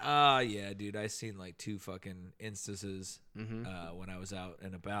this week? Yeah, dude. I seen like 2 fucking instances Mm-hmm. when I was out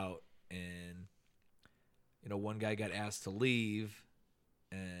and about. And, you know, one guy got asked to leave,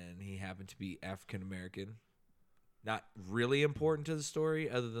 and he happened to be African American. Not really important to the story,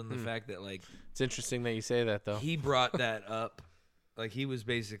 other than the fact that, like, It's interesting that you say that though. he brought that up. Like, he was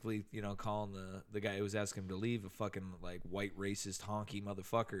basically, you know, calling the guy who was asking him to leave a fucking, like, white racist honky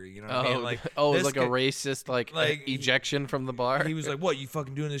motherfucker. You know what I mean? Like, it was this like guy- a racist like, ejection from the bar. He was like, what, you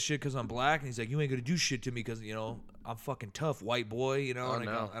fucking doing this shit because I'm black? And he's like, you ain't going to do shit to me because, you know, I'm fucking tough, white boy, you know? Oh, and,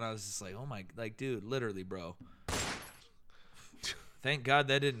 no. and I was just like, oh, my, like, dude, literally, bro. Thank God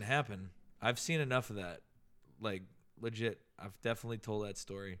that didn't happen. I've seen enough of that. Like, legit, I've definitely told that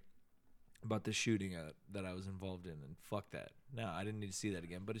story about the shooting that I was involved in, and fuck that. No, I didn't need to see that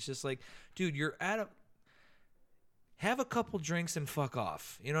again. But it's just like, dude, you're have a couple drinks and fuck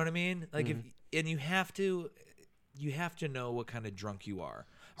off. You know what I mean? Like, and you have to know what kind of drunk you are.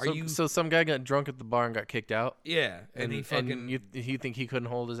 So some guy got drunk at the bar and got kicked out? Yeah, and he fucking and you think he couldn't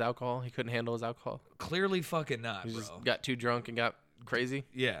hold his alcohol? He couldn't handle his alcohol? clearly fucking not, He bro. just got too drunk and got crazy?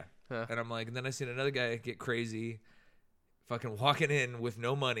 Yeah. Huh. And I'm like, and then I seen another guy get crazy, fucking walking in with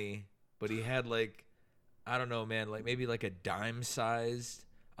no money, but he had like, I don't know, man, like maybe like a dime-sized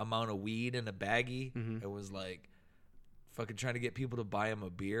amount of weed in a baggie. Mhm. It was like fucking trying to get people to buy him a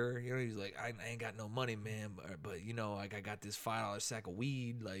beer. You know, he's like, I ain't got no money, man, but you know, like I got this $5 sack of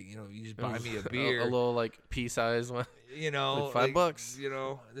weed. Like, you know, you just buy me a beer. A little like pea-sized one. You know, like $5. You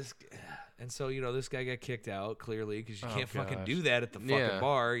know, and so, you know, this guy got kicked out clearly because you Oh, can't fucking gosh. do that at the fucking Yeah.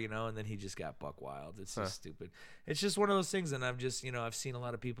 bar, you know. And then he just got buck wild. It's just stupid. It's just one of those things. And I've just, you know, I've seen a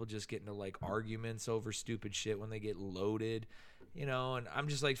lot of people just get into like arguments over stupid shit when they get loaded, you know. And I'm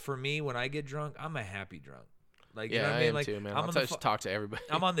just like, for me, when I get drunk, I'm a happy drunk. Like, Yeah, you know what I I mean? am Like, too, man. I'm I'll on the just talk to everybody.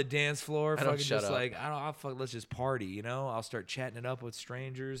 I'm on the dance floor, don't fucking shut just up. like I'll fuck. Let's just party, you know. I'll start chatting it up with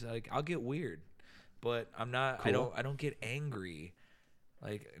strangers. Like, I'll get weird, but I'm not. Cool. I don't get angry,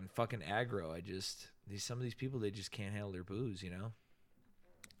 like and fucking aggro. Some of these people, they just can't handle their booze, you know.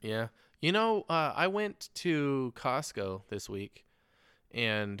 Yeah. I went to Costco this week,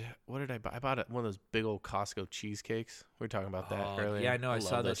 and what did I buy? I bought one of those big old Costco cheesecakes. We were talking about that earlier. Yeah, I know. I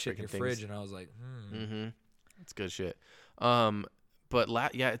saw love that those shit in your freaking fridge, things. and I was like, Mm-hmm. It's good shit. But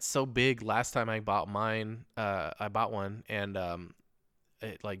it's so big. Last time I bought mine, I bought one, and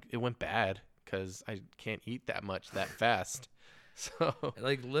it went bad because I can't eat that much that fast. So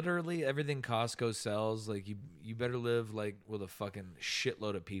Like literally everything Costco sells, like you better live like with a fucking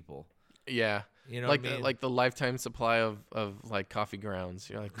shitload of people. yeah, You know like what I mean? like the lifetime supply of like coffee grounds.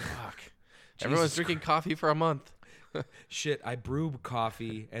 You're like, fuck. Everyone's drinking coffee for a month. Shit, I brew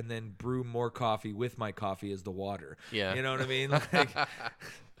coffee and then brew more coffee with my coffee as the water. Yeah. You know what I mean? Like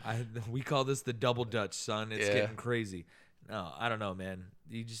we call this the double Dutch, son. It's Yeah. getting crazy. No, I don't know, man.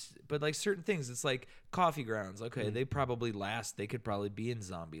 But like certain things, it's like coffee grounds. Okay, Mm-hmm. they probably last. They could probably be in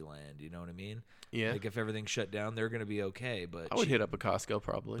zombie land. You know what I mean? Yeah. Like if everything shut down, they're gonna be okay. But I would hit up a Costco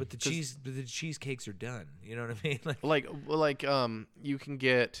probably. But the 'cause, the cheesecakes are done. You know what I mean? like you can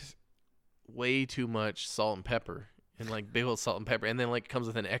get way too much salt and pepper and like big old salt and pepper, and then like comes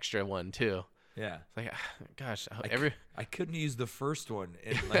with an extra one too. yeah. It's like, gosh, I couldn't use the first one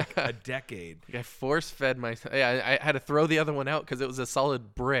in like a decade. I force fed myself. Yeah, I had to throw the other one out because it was a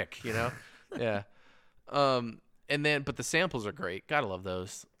solid brick, you know. Yeah. And then, but the samples are great. Gotta love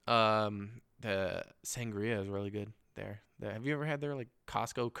those. The sangria is really good there. Have you ever had their like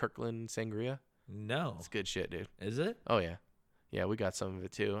Costco Kirkland sangria? No. It's good shit, dude. Is it? Oh yeah, yeah. We got some of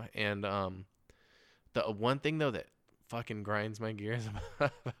it too. And the one thing though that fucking grinds my gears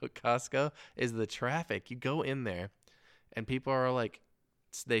about Costco is the traffic. You go in there, and people are like,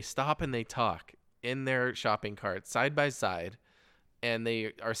 they stop and they talk in their shopping carts side by side, and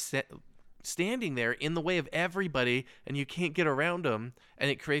they are standing there in the way of everybody, and you can't get around them, and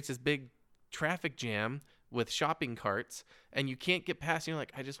it creates this big traffic jam with shopping carts, and you can't get past. You're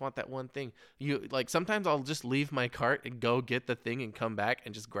like, I just want that one thing. You like sometimes I'll just leave my cart and go get the thing and come back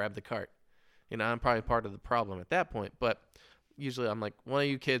and just grab the cart. You know, I'm probably part of the problem at that point, but usually I'm like, one of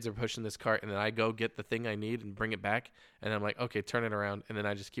you kids are pushing this cart, and then I go get the thing I need and bring it back, and I'm like, okay, turn it around, and then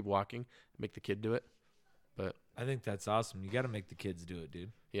I just keep walking, make the kid do it. But I think that's awesome. You got to make the kids do it,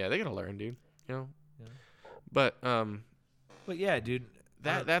 dude. yeah, they gotta learn, dude. You know. Yeah. But But yeah, dude.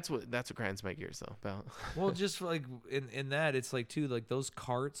 that's what grinds my gears though. About Well, just like in that, it's like too like those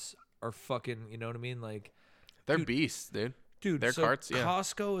carts are fucking. You know what I mean? Like, they're dude, beasts, dude. dude, Their so carts, yeah.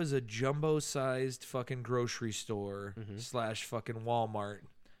 Costco is a jumbo-sized fucking grocery store / fucking Walmart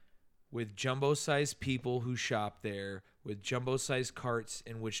with jumbo-sized people who shop there with jumbo-sized carts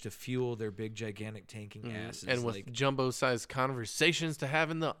in which to fuel their big gigantic tanking asses. And with like, jumbo-sized conversations to have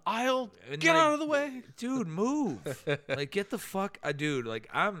in the aisle. and, Get like, out of the way. dude, move. Like, get the fuck, dude. Like,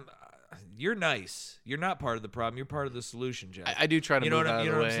 you're nice. You're not part of the problem. You're part of the solution, Jeff. I do try to you know move what out I'm, of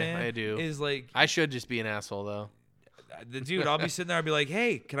you the know way. what I'm saying? I do. Is like, I should just be an asshole though. dude, I'll be sitting there. I'll be like,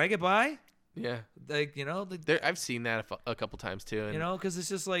 hey, can I get by? Yeah. Like, you know, I've seen that a couple times too. And you know, because it's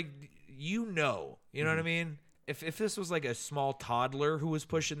just like, you know what I mean? If this was like a small toddler who was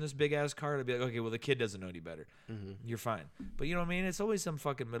pushing this big ass cart, I'd be like, okay, well, the kid doesn't know any better. You're fine. But you know what I mean? It's always some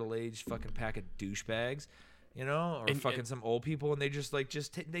fucking middle aged fucking pack of douchebags, you know, or fucking some old people, and they just like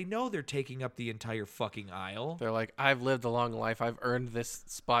they know they're taking up the entire fucking aisle. they're like, I've lived a long life. I've earned this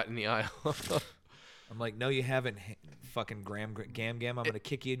spot in the aisle. I'm like, no, you haven't, fucking gam. I'm gonna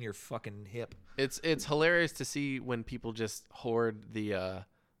kick you in your fucking hip. It's hilarious to see when people just hoard the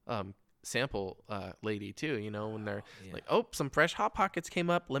sample lady too, you know, when they're like, oh, some fresh Hot Pockets came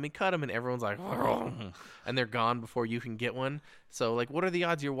up, let me cut them, and everyone's like, and they're gone before you can get one. So like, what are the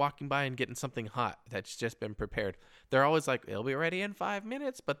odds you're walking by and getting something hot that's just been prepared? They're always like, it'll be ready in 5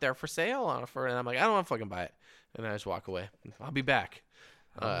 minutes, but they're for sale on offer, and I'm like, I don't want to fucking buy it, and I just walk away. I'll be back.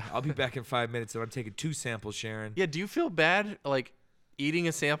 I'll be back in 5 minutes, and I'm taking 2 samples, Sharon. Yeah, do you feel bad like eating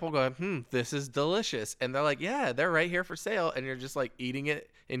a sample going, this is delicious, and they're like, yeah, they're right here for sale, and you're just like eating it,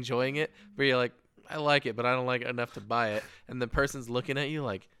 enjoying it, but you're like, I like it, but I don't like it enough to buy it, and the person's looking at you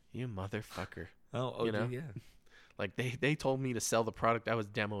like, you motherfucker. Oh, you know? dude, yeah. Like they told me to sell the product I was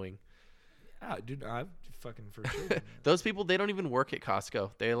demoing. Ah, dude, I'm fucking for sure. Those people, they don't even work at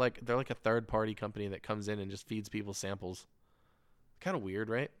Costco. They're like a third party company that comes in and just feeds people samples. Kind of weird,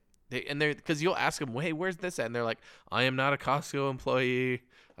 right? Because you'll ask them, hey, where's this at? And they're like, I am not a Costco employee.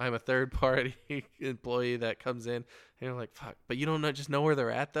 I'm a third party employee that comes in. And you're like, fuck. But you don't just know where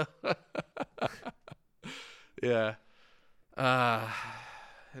they're at, though? Yeah.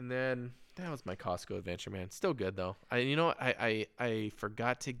 And then that was my Costco adventure, man. Still good though. I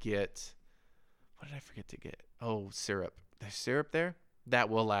forgot to get. What did I forget to get? Oh, syrup. There's syrup there that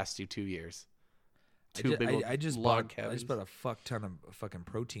will last you 2 years. I just log bought cabins. a fuck ton of fucking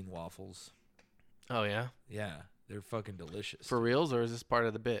protein waffles. Oh yeah, Yeah, they're fucking delicious. for reals, or is this part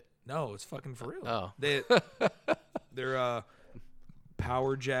of the bit? No, it's fucking for real. Oh. They're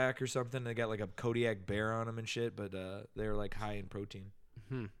Power Jack or something. They got like a Kodiak bear on them and shit, but they're like high in protein.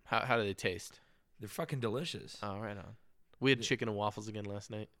 How do they taste? They're fucking delicious. Oh, right on. We had chicken and waffles again last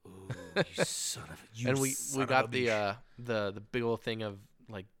night. Ooh, you son of a And we got the big old thing of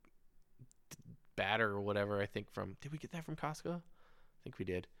like batter or whatever. I think did we get that from Costco? I think we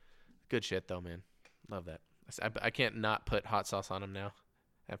did. Good shit though, man. Love that. I can't not put hot sauce on them now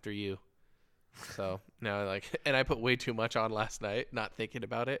after you. So now and I put way too much on last night, not thinking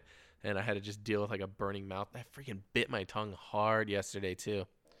about it, and I had to just deal with like a burning mouth. I freaking bit my tongue hard yesterday too.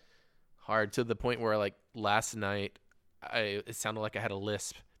 Hard to the point where like last night it sounded like I had a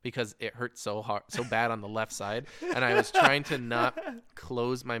lisp because it hurt so bad on the left side, and I was trying to not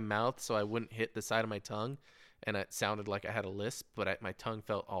close my mouth so I wouldn't hit the side of my tongue, and it sounded like I had a lisp, but my tongue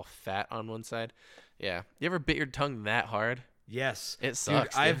felt all fat on one side. Yeah. You ever bit your tongue that hard? Yes. It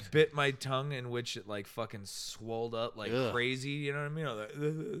sucks. Dude, I've bit my tongue in which it like fucking swolled up like crazy, you know what I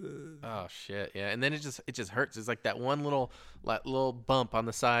mean? Oh shit, yeah. And then it just hurts. It's like that one little bump on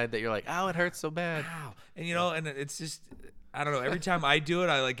the side that you're like, "Ow, it hurts so bad." Ow. And and it's just I don't know. Every time I do it,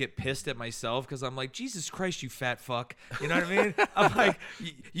 I like get pissed at myself because I'm like, Jesus Christ, you fat fuck. You know what I mean? I'm like,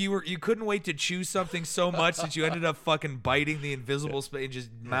 you couldn't wait to chew something so much that you ended up fucking biting the invisible space and just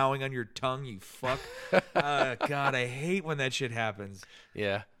mowing on your tongue. You fuck. God, I hate when that shit happens.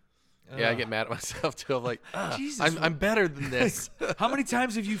 Yeah. Yeah, I get mad at myself too. I'm like, Jesus, I'm better than this. How many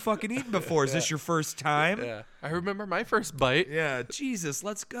times have you fucking eaten before? Is this your first time? Yeah. I remember my first bite. Yeah. Jesus,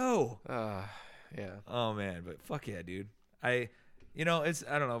 let's go. Yeah. Oh man, but fuck yeah, dude. I don't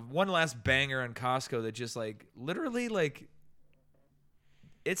know, one last banger on Costco that just like literally like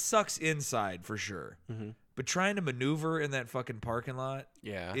it sucks inside for sure. Mm-hmm. But trying to maneuver in that fucking parking lot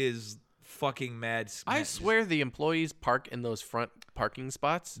is fucking mad. I swear the employees park in those front parking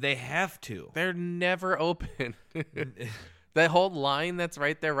spots. They have to. They're never open. That whole line that's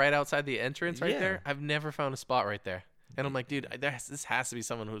right there, right outside the entrance right there, I've never found a spot right there. And I'm like, dude, this has to be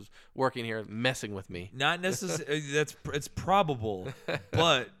someone who's working here messing with me. Not necessarily. It's probable,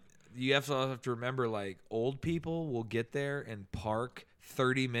 but you also have to remember, like, old people will get there and park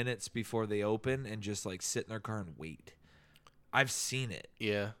 30 minutes before they open and just like sit in their car and wait. I've seen it.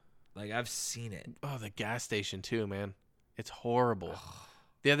 Yeah, like I've seen it. Oh, the gas station too, man. It's horrible.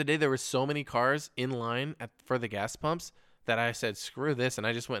 The other day there were so many cars in line for the gas pumps that I said, screw this, and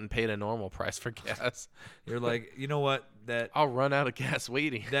I just went and paid a normal price for gas. You're like, you know what? That I'll run out of gas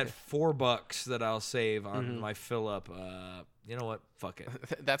waiting. That $4 that I'll save on my fill up, you know what? Fuck it.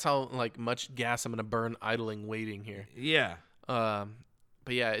 That's how like much gas I'm gonna burn idling waiting here. Yeah. But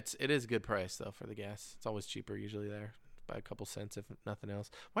yeah, it is a good price though for the gas. It's always cheaper usually there by a couple cents if nothing else.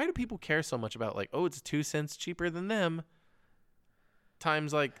 Why do people care so much about like, oh, it's 2 cents cheaper than them?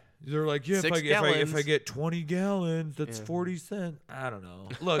 Times like they're like, yeah, if I get 20 gallons, that's 40 cents. I don't know.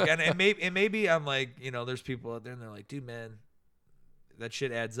 Look, and maybe I'm like, there's people out there and they're like, dude, man, that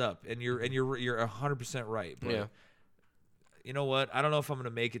shit adds up, and you're 100% right. But you know what? I don't know if I'm gonna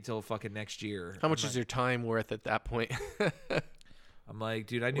make it till fucking next year. How much is your time worth at that point? I'm like,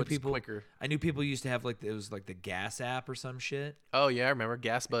 dude, I knew people used to have like it was like the gas app or some shit. Oh yeah, I remember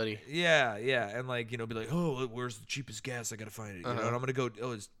Gas Buddy. Yeah, and like be like, oh, where's the cheapest gas? I gotta find it. And I'm gonna go.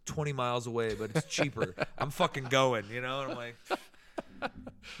 Oh, it's 20 miles away, but it's cheaper. I'm fucking going. And I'm like,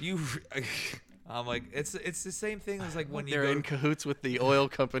 I'm like, it's the same thing as like when they're in cahoots with the oil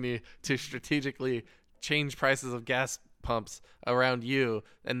company to strategically change prices of gas pumps around you,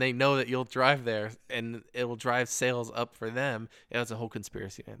 and they know that you'll drive there and it will drive sales up for them. Yeah, it's a whole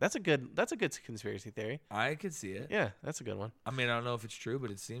conspiracy, man. That's a good conspiracy theory. I could see it. Yeah, that's a good one. I mean, I don't know if it's true,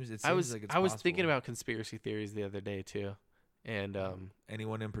 but it seems like it's I was possible. thinking about conspiracy theories the other day too. And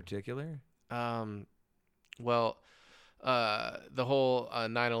anyone in particular? Well, the whole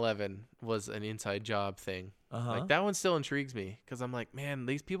 9/11 was an inside job thing. Like that one still intrigues me because I'm like, man,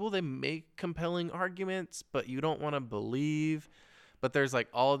 these people, they make compelling arguments, but you don't want to believe. But there's like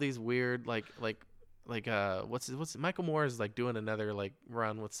all of these weird like what's Michael Moore is like doing another like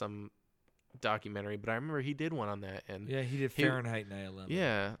run with some documentary, but I remember he did one on that, and yeah, he did Fahrenheit 9/11.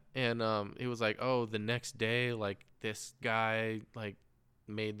 Yeah, and it was like, oh, the next day like this guy like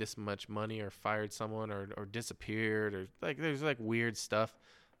made this much money or fired someone or disappeared or like there's like weird stuff.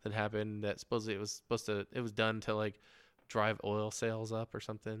 that happened that supposedly it was done to like drive oil sales up or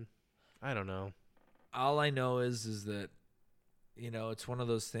something. I don't know. All I know is that, it's one of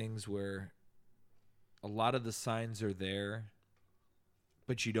those things where a lot of the signs are there,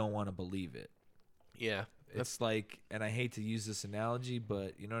 but you don't want to believe it. Yeah. It's like, and I hate to use this analogy,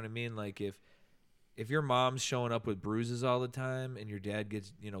 but you know what I mean? Like if your mom's showing up with bruises all the time and your dad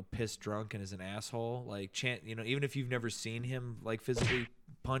gets, pissed drunk and is an asshole, like even if you've never seen him like physically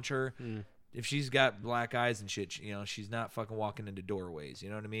punch her, if she's got black eyes and shit, she's not fucking walking into doorways. You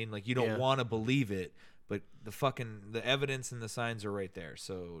know what I mean? Like you don't want to believe it, but the evidence and the signs are right there.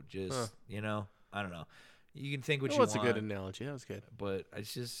 So just, I don't know. You can think what you want. That's a good analogy. That was good. But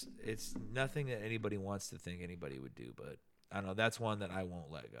it's nothing that anybody wants to think anybody would do. But I don't know. That's one that I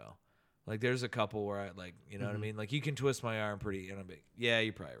won't let go. Like there's a couple where I like, what I mean? Like you can twist my arm pretty, and I'm like, yeah,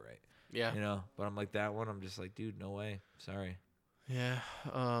 you're probably right. Yeah. But I'm like that one. I'm just like, dude, no way. Sorry. Yeah.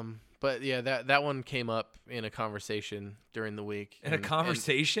 But yeah, that one came up in a conversation during the week. In a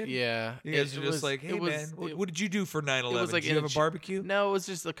conversation? Yeah. You guys are just like, hey man, what did you do for 9/11? It was like, did you have a barbecue? No, it was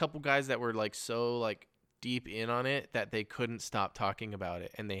just a couple guys that were like so like deep in on it that they couldn't stop talking about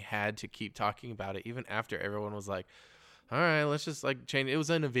it, and they had to keep talking about it even after everyone was like, all right, let's just like change. It was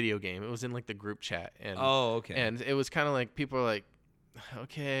in a video game. It was in like the group chat. And okay. And it was kind of like people are like,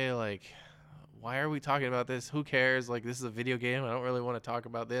 okay, like why are we talking about this? Who cares? Like this is a video game. I don't really want to talk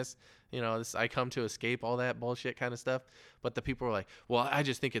about this. I come to escape all that bullshit kind of stuff. But the people were like, well, I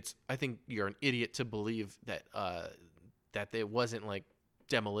think you're an idiot to believe that that it wasn't like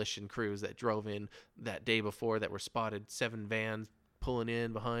demolition crews that drove in that day before that were spotted 7 vans pulling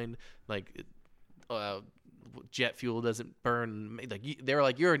in behind like jet fuel doesn't burn. Like they were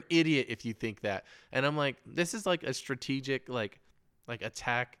like, you're an idiot if you think that. And I'm like, this is like a strategic like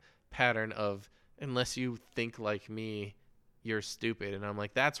attack pattern of unless you think like me, you're stupid. And I'm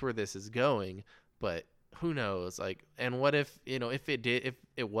like, that's where this is going. But who knows? Like, and what if if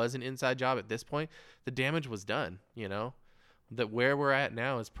it was an inside job at this point, the damage was done. That where we're at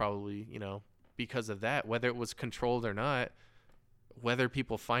now is probably because of that, whether it was controlled or not. Whether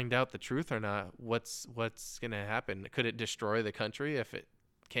people find out the truth or not, what's gonna happen? Could it destroy the country if it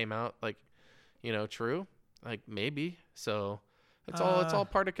came out like, true? Like maybe. So it's all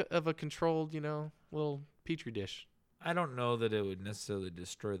part of a controlled, little petri dish. I don't know that it would necessarily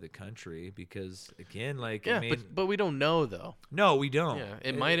destroy the country because again, like yeah, but we don't know though. No, we don't. Yeah,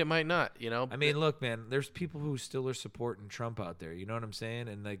 it might not. I mean, look, man, there's people who still are supporting Trump out there. You know what I'm saying?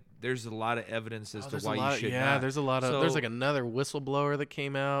 And like, there's a lot of evidence as to why you should not. Yeah, there's a lot of. There's like another whistleblower that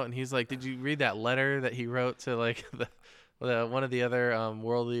came out, and he's like, "Did you read that letter that he wrote to like the one of the other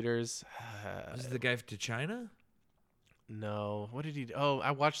world leaders?" Is the guy to China? No. What did he do? Oh,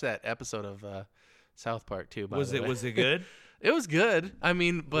 I watched that episode of South Park too. Was it good? It was good. I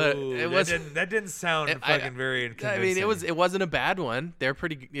mean, but that didn't sound fucking very convincing. I mean, it wasn't a bad one.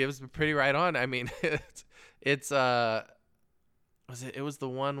 It was pretty right on. I mean, it was the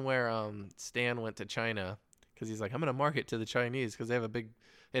one where Stan went to China because he's like, I'm gonna market to the Chinese because they have a big,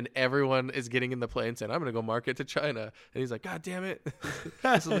 and everyone is getting in the plane saying, I'm gonna go market to China, and he's like, God damn it,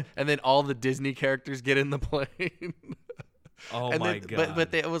 and then all the Disney characters get in the plane. Oh my god!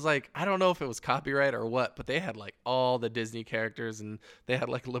 But it was like, I don't know if it was copyright or what, but they had like all the Disney characters, and they had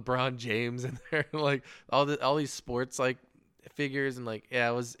like LeBron James in there, like all these sports like figures, and like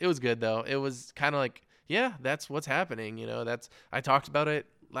it was good though. It was kind of like, yeah, that's what's happening. I talked about it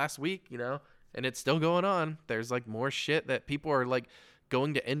last week, and it's still going on. There's like more shit that people are like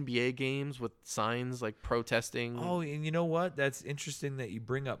going to NBA games with signs like protesting. Oh, and you know what? That's interesting that you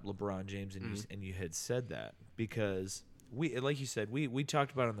bring up LeBron James and you had said that because. Like you said, we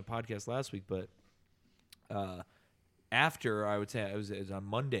talked about it on the podcast last week, but after, I would say it was on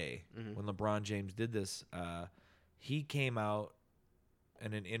Monday when LeBron James did this, he came out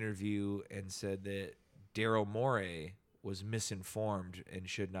in an interview and said that Daryl Morey was misinformed and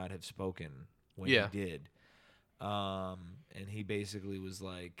should not have spoken when he did. And he basically was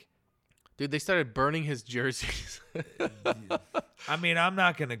like, dude, they started burning his jerseys. I mean, I'm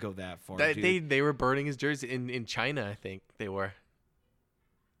not going to go that far, dude. They were burning his jersey in China, I think they were.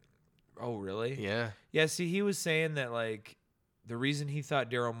 Oh, really? Yeah. Yeah, see, he was saying that, like, the reason he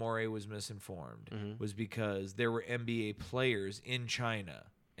thought Daryl Morey was misinformed was because there were NBA players in China.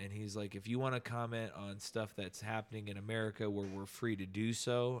 And he's like, if you want to comment on stuff that's happening in America where we're free to do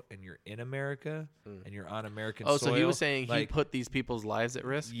so, and you're in America and you're on American soil. Oh, so he was saying he put these people's lives at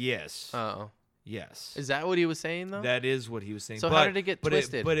risk? Yes. Oh. Yes. Is that what he was saying, though? That is what he was saying. So how did it get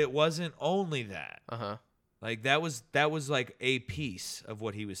twisted? But it wasn't only that. Uh-huh. Like, that was like a piece of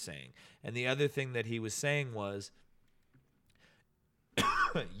what he was saying. And the other thing that he was saying was,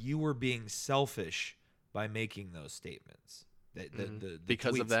 you were being selfish by making those statements. The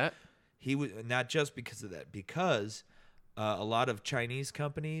Because of tweets. that? He was not just because of that, because a lot of Chinese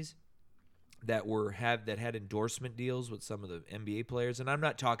companies that had endorsement deals with some of the NBA players, and I'm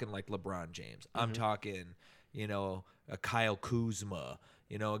not talking like LeBron James. I'm talking, a Kyle Kuzma,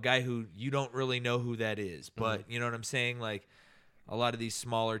 a guy who you don't really know who that is, but you know what I'm saying? Like a lot of these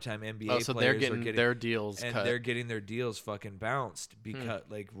smaller time NBA Oh, so players they're getting their deals and cut. they're getting their deals fucking bounced because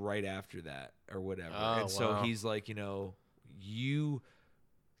like right after that or whatever. Oh, and so wow. he's like, you.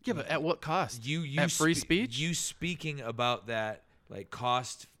 Yeah, but at what cost? You at free speech? You speaking about that like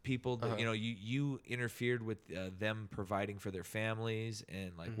cost people that you interfered with them providing for their families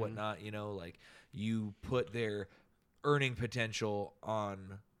and like whatnot. Like you put their earning potential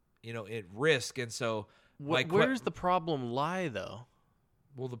on at risk, and so Where's the problem lie though?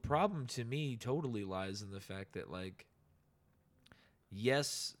 well, the problem to me totally lies in the fact that like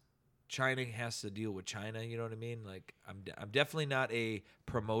yes, China has to deal with China, you know what I mean? Like I'm definitely not a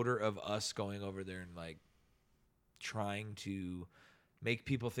promoter of us going over there and like trying to make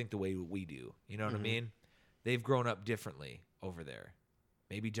people think the way we do. You know what I mean? They've grown up differently over there.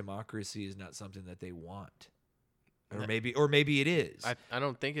 Maybe democracy is not something that they want. Or maybe it is. I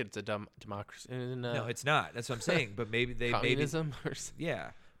don't think it's a democracy. No, it's not. That's what I'm saying. But maybe they communism or yeah.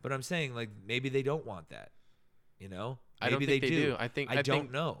 But I'm saying like maybe they don't want that. I don't Maybe think they do. I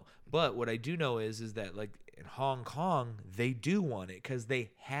don't know. But what I do know is that like in Hong Kong, they do want it because they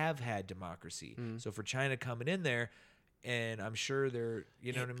have had democracy. So for China coming in there, and I'm sure they're,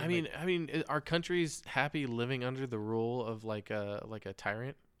 you know what I mean? I mean, are countries happy living under the rule of like a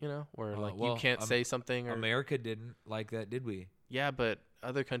tyrant? Where like you can't say something. Or America didn't like that, did we? yeah, but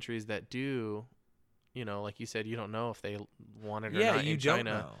other countries that do, like you said, you don't know if they want it or Yeah, not you in don't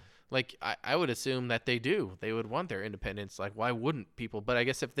China. know. Like I would assume that they do. They would want their independence. Like why wouldn't people? But I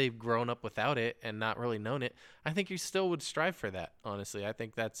guess if they've grown up without it and not really known it, I think you still would strive for that. Honestly, I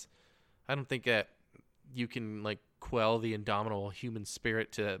don't think that you can like quell the indomitable human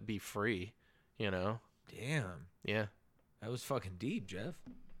spirit to be free. Damn. Yeah. That was fucking deep, Jeff.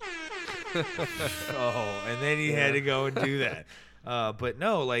 And then he had to go and do that. But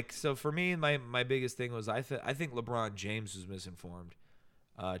no, like so for me, my biggest thing was I think LeBron James was misinformed.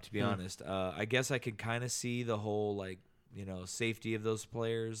 To be honest, I guess I could kind of see the whole like safety of those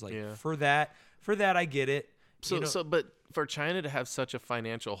players. Like for that I get it. But for China to have such a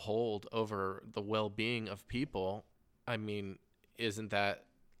financial hold over the well-being of people, I mean, isn't that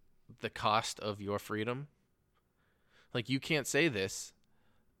the cost of your freedom? Like you can't say this,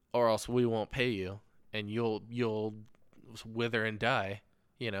 or else we won't pay you, and you'll wither and die.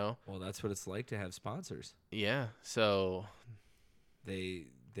 Well, that's what it's like to have sponsors. Yeah. So they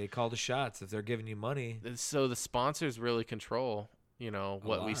call the shots if they're giving you money. So the sponsors really control,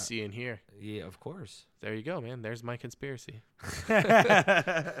 what we see and hear. Yeah, of course. There you go, man. There's my conspiracy.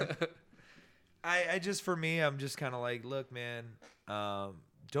 I just, for me, I'm just kind of like, look, man,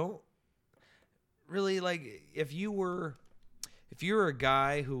 don't really like if you were a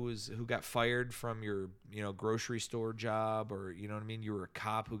guy who got fired from your grocery store job, or you know what I mean, you were a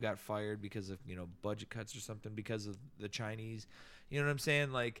cop who got fired because of budget cuts or something because of the Chinese, you know what I'm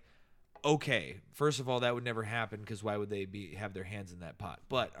saying? Like, okay, first of all, that would never happen because why would they have their hands in that pot?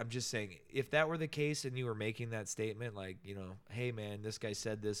 But I'm just saying, if that were the case and you were making that statement, like hey man, this guy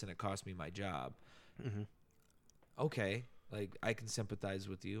said this and it cost me my job. Okay. Like I can sympathize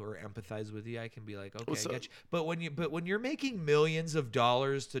with you or empathize with you. I can be like, okay, I get you. But when you're making millions of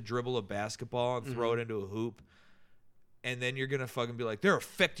dollars to dribble a basketball and throw it into a hoop, and then you're gonna fucking be like, they're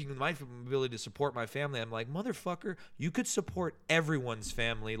affecting my ability to support my family. I'm like, motherfucker, you could support everyone's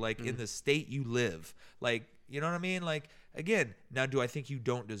family, like in the state you live. Like, you know what I mean? Like, again, now do I think you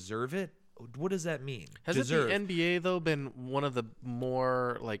don't deserve it? What does that mean? Hasn't the NBA though been one of the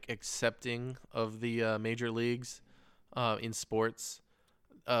more like accepting of the major leagues? In sports,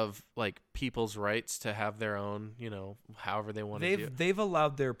 of like people's rights to have their own, however they want to do. They've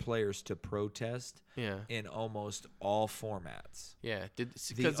allowed their players to protest. Yeah. In almost all formats. Yeah.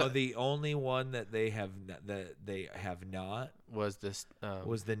 The only one that they have not was this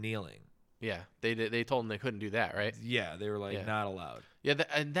was the kneeling. Yeah. They told them they couldn't do that, right? Yeah. They were like not allowed. Yeah.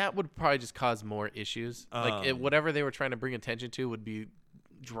 And that would probably just cause more issues. Whatever they were trying to bring attention to would be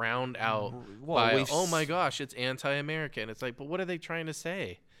drowned out by oh my gosh, it's anti-American. It's like, but what are they trying to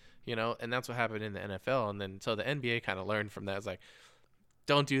say? And that's what happened in the NFL. And then so the NBA kind of learned from that. It's like,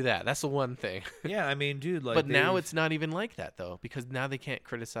 don't do that. That's the one thing. Yeah, I mean, dude, like, but now it's not even like that though, because now they can't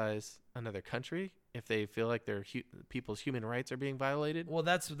criticize another country if they feel like their people's human rights are being violated. Well,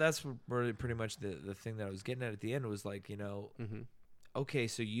 that's pretty much the thing that I was getting at the end was like, okay,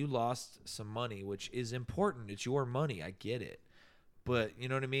 so you lost some money, which is important. It's your money. I get it. But you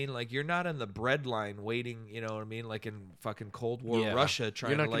know what I mean? Like you're not in the bread line waiting, you know what I mean? Like in fucking Cold War Yeah. Russia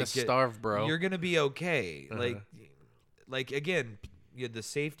trying You're not to gonna like get, starve, bro. You're going to be okay. Uh-huh. Like again, the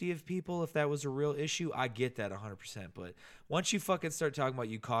safety of people, if that was a real issue, I get that 100%. But once you fucking start talking about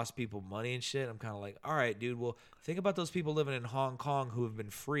you cost people money and shit, I'm kind of like, all right, dude, well, think about those people living in Hong Kong who have been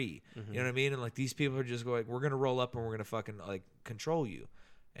free. You know what I mean? And like these people are just going, we're going to roll up and we're going to fucking like control you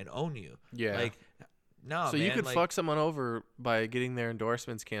and own you. Yeah. Like, no, So man, you could like, fuck someone over by getting their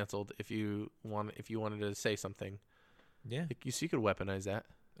endorsements canceled if you wanted to say something. Yeah, Like, you could weaponize that.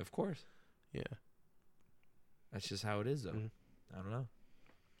 of course. Yeah. That's just how it is, though. Mhm. I don't know.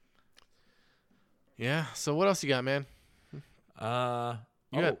 Yeah. So what else you got, man?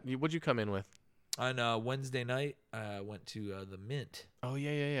 What'd you come in with? On Wednesday night, I went to the Mint, Oh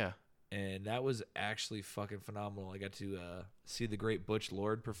yeah. and that was actually fucking phenomenal. I got to see the great Butch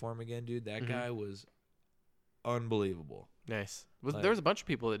Lord perform again, dude. That Mhm. guy was unbelievable. Nice. Like- There was a bunch of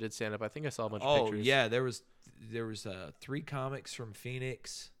people that did stand up. I think I saw a bunch of Oh pictures. yeah, there was 3 comics from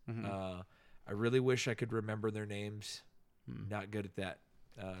Phoenix. Mhm. I really wish I could remember their names. Hmm. Not good at that,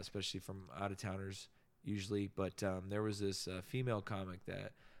 especially from out of towners usually. But there was this female comic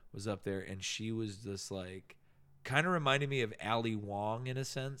that was up there, and she was just like, kind of reminded me of Ali Wong in a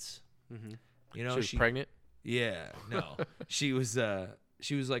sense. Mhm. You know, She was pregnant. Yeah, no, she was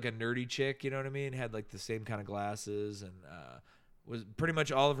like a nerdy chick. You know what I mean? Had like the same kind of glasses, and was pretty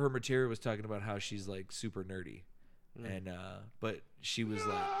much all of her material was talking about how she's like super nerdy, and but she was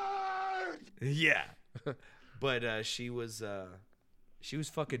like, yeah, but she was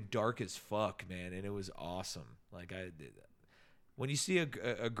fucking dark as fuck, man, and it was awesome. Like when you see a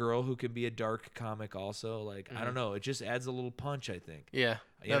girl who can be a dark comic, also like I don't know, it just adds a little punch. I think. Yeah.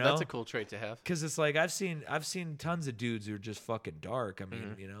 You No, that's know? a cool trait to have. Cause it's like I've seen tons of dudes who are just fucking dark. I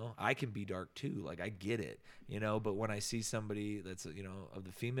mean, you know, I can be dark too. Like I get it, you know. But when I see somebody that's of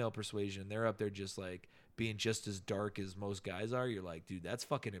the female persuasion, they're up there just like being just as dark as most guys are. You're like, dude, that's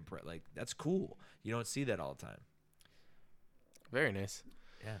fucking like that's cool. You don't see that all the time. Very nice.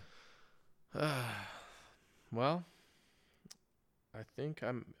 Yeah. Well,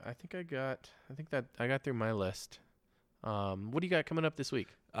 I got through my list. What do you got coming up this week?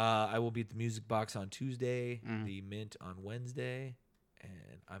 I will be at the Music Box on Tuesday, Mm. the Mint on Wednesday,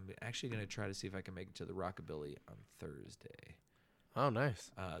 and I'm actually gonna try to see if I can make it to the Rockabilly on Thursday. Oh,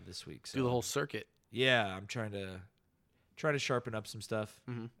 nice. This week. So Do the whole circuit. yeah, I'm trying to sharpen up some stuff,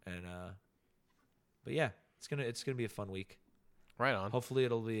 Mhm. and but yeah, it's gonna be a fun week. Right on. Hopefully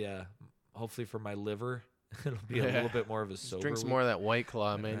it'll be hopefully for my liver, it'll be a Yeah. little bit more of a Just sober drink some week. more of that White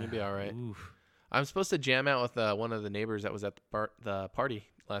Claw, man. You'll be all right. Oof. I'm supposed to jam out with one of the neighbors that was at the party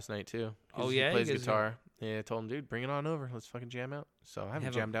last night too. Oh, He yeah? You plays guys guitar. Yeah, I told him, dude, bring it on over. Let's fucking jam out. So I haven't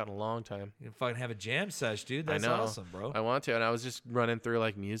Have a- jammed out in a long time. You can fucking have a jam sesh, dude. I That's know. awesome, bro. I want to, and I was just running through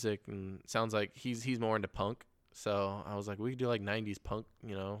like music, and it sounds like he's more into punk. So I was like, we could do like '90s punk,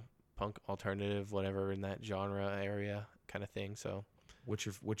 punk alternative, whatever in that genre area kind of thing. So, What's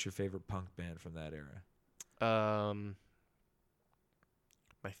your favorite punk band from that era?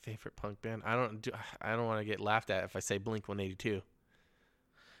 my favorite punk band. I don't want to get laughed at if I say Blink-182.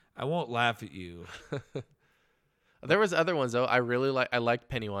 I won't laugh at you. There was other ones though. I liked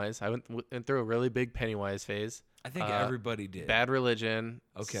Pennywise. I went through a really big Pennywise phase. I think everybody did. Bad Religion,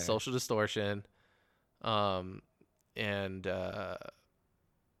 Okay. Social Distortion, and I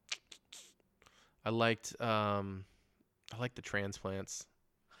liked the Transplants.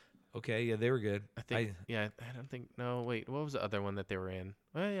 Okay, yeah, they were good. I think I don't think no wait, what was the other one that they were in?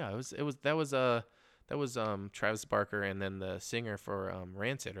 Well, yeah, that was Travis Barker and then the singer for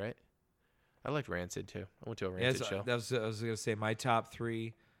Rancid, right? I liked Rancid too. I went to a Rancid show. I was gonna say my top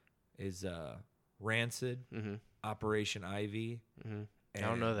 3 is Rancid, Mm-hmm. Operation Ivy. Mm-hmm. I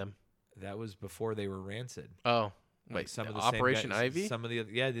don't know them. That was before they were Rancid. Oh, Like wait, some of the Operation same guys, Ivy? Some of the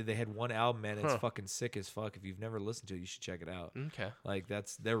they had one album, man. It's Huh. fucking sick as fuck. If you've never listened to it, you should check it out. Okay. Like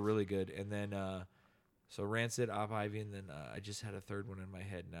they're really good. And then so Rancid, Op Ivy, and then I just had a third one in my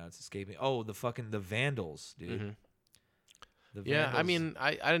head now. It's escaping. Oh, the Vandals, dude. Mhm. The Yeah, I Vandals- mean,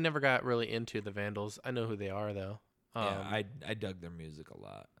 I never got really into the Vandals. I know who they are though. yeah, I dug their music a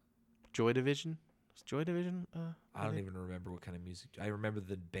lot. Joy Division. Was Joy Division? I don't even remember what kind of music. I remember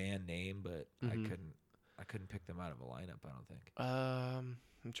the band name, but Mhm. I couldn't pick them out of a lineup. I don't think.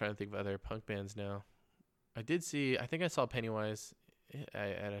 I'm trying to think of other punk bands now. I think I saw Pennywise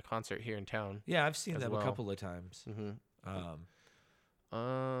at a concert here in town. Yeah, I've seen As them well. a couple of times. Mm-hmm.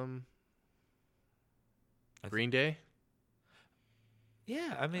 I Green Day.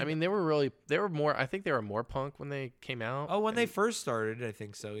 Yeah, I mean, they were more. I think they were more punk when they came out. Oh, when they first started, I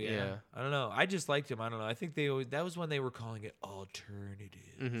think so. Yeah. Yeah. I don't know. I just liked them. I don't know. I think that was when they were calling it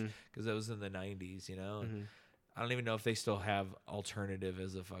alternative because that was in the 90s, you know. Mm-hmm. I don't even know if they still have alternative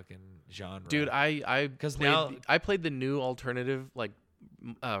as a fucking genre. Dude, I 'Cause played, now- I played the new alternative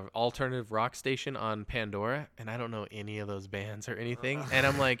alternative rock station on Pandora, and I don't know any of those bands or anything. And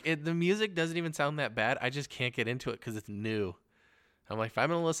I'm like, the music doesn't even sound that bad. I just can't get into it because it's new. I'm like, if I'm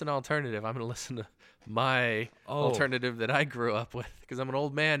gonna listen to alternative, I'm gonna listen to my alternative that I grew up with because I'm an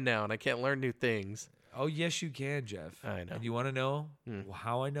old man now and I can't learn new things. Oh, yes, you can, Jeff. I know. And you want to know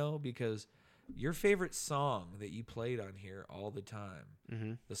how I know? Because your favorite song that you played on here all the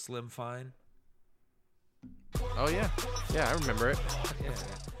time, the Slim Fine. Oh yeah, I remember it. Yeah.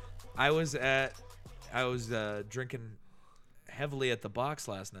 I was drinking heavily at the box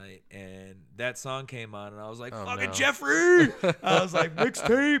last night, and that song came on, and I was like, "Fucking no. Jeffrey!" I was like,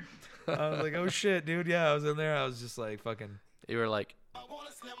 "Mixtape." I was like, "Oh shit, dude!" Yeah, I was in there. I was just like, "Fucking." You were like,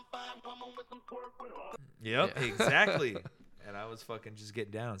 Yep, exactly. And I was fucking just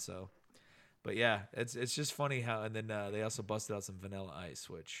getting down. So, but yeah, it's just funny how. And then they also busted out some Vanilla Ice,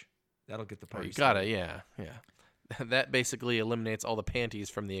 which that'll get the oh, party. you gotta, started. yeah. That basically eliminates all the panties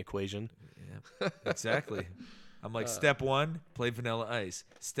from the equation. Yeah, exactly. I'm like, step 1, play Vanilla Ice.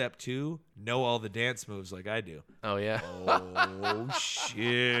 Step 2, know all the dance moves like I do. Oh yeah. Oh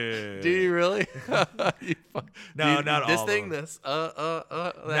shit! Do you really? No, not this all thing. of them. This.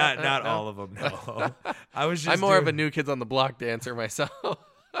 Not all of them. No, I was just. I'm more of a New Kids on the Block dancer myself.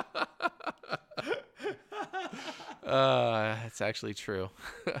 It's actually true.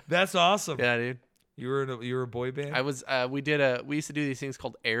 That's awesome. Yeah, dude. You were a boy band. I was. We used to do these things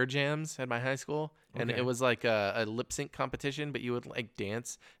called air jams at my high school, and Okay. it was like a lip sync competition, but you would like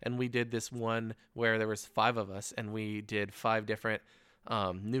dance. And we did this one where there was 5 of us, and we did 5 different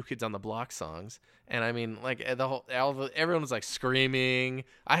New Kids on the Block songs. And I mean, like everyone was like screaming.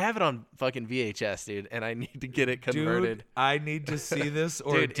 I have it on fucking VHS, dude, and I need to get it converted. Dude, I need to see this,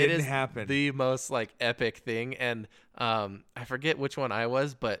 or Dude, it didn't is happen. the most like epic thing, and I forget which one I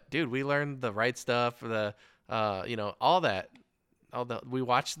was, but dude, we learned the right stuff, the all that, we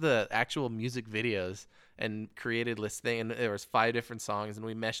watched the actual music videos and created this thing, and there was 5 different songs, and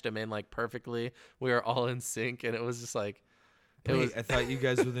we meshed them in like perfectly. We were all in sync, and it was just like. Wait, I thought you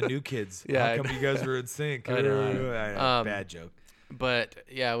guys were the New Kids. Yeah, How come you guys were in sync? I know. Bad joke. But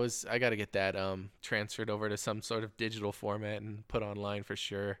yeah, I got to get that transferred over to some sort of digital format and put online for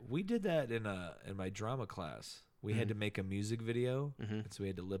sure. We did that in my drama class. We had to make a music video, and so we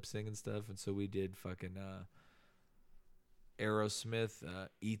had to lip sync and stuff. And so we did fucking Aerosmith,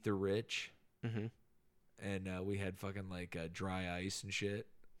 "Eat the Rich," and we had fucking like Dry Ice and shit.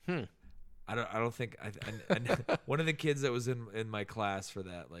 I don't think I one of the kids that was in my class for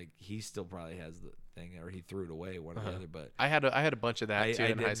that, like, he still probably has the thing, or he threw it away, one or the other. But I had a bunch of that too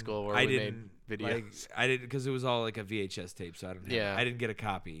in high didn't- school where I we didn't made videos. like, I didn't, because it was all like a VHS tape, so I didn't. I didn't get a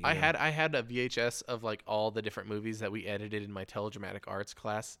copy. you I know? had a VHS of like all the different movies that we edited in my teledramatic arts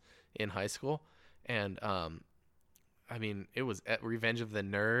class in high school, and I mean, it was at Revenge of the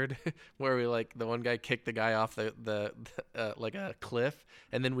Nerd where we like the one guy kicked the guy off the like a cliff,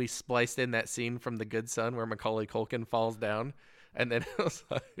 and then we spliced in that scene from The Good Son where Macaulay Culkin falls down, and then it was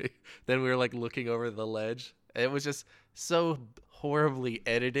like, then we were like looking over the ledge. It was just so horribly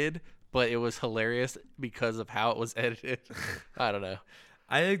edited, but it was hilarious because of how it was edited. I don't know.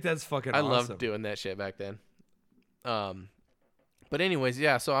 I think that's fucking. I awesome. loved doing that shit back then. But anyways,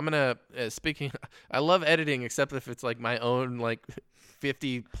 yeah. So I'm gonna speaking. I love editing, except if it's like my own like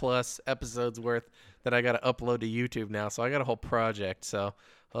 50 plus episodes worth that I got to upload to YouTube now. So I got a whole project. So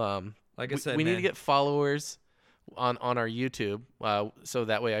Like I said, we need to man. get followers on our YouTube, so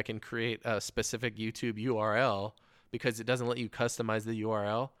that way I can create a specific YouTube URL, because it doesn't let you customize the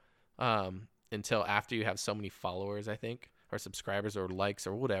URL until after you have so many followers, I think, or subscribers or likes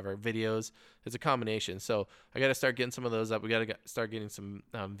or whatever, videos. It's a combination. So I got to start getting some of those up. We got to start getting some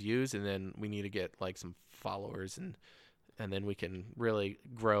views, and then we need to get like some followers, and then we can really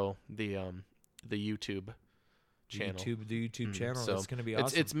grow the YouTube channel. The YouTube channel. So That's gonna be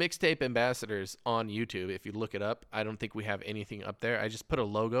awesome. It's Mixtape Ambassadors on YouTube. If you look it up, I don't think we have anything up there. I just put a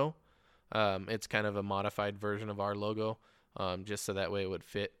logo. It's kind of a modified version of our logo, just so that way it would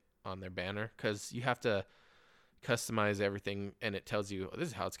fit on their banner, because you have to customize everything, and it tells you, this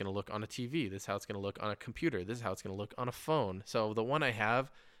is how it's going to look on a TV, this is how it's going to look on a computer, this is how it's going to look on a phone. So the one I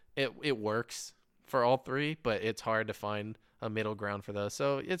have, it works for all 3, but it's hard to find a middle ground for those.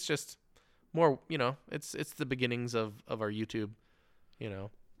 So it's just more, it's the beginnings of our YouTube,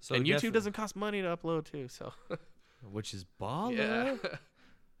 So and YouTube definitely- doesn't cost money to upload too. So which is baller. Yeah.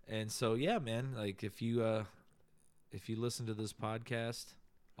 And so yeah, man, like if you listen to this podcast,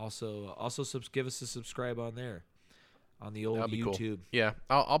 also give us a subscribe on there, on the old That'd be YouTube. cool. Yeah,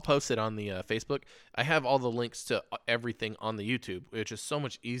 I'll post it on the Facebook. I have all the links to everything on the YouTube, which is so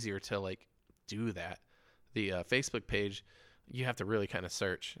much easier to like do that. The Facebook page, you have to really kind of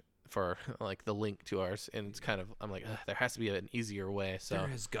search for like the link to ours, and it's kind of, I'm like, there has to be an easier way. So There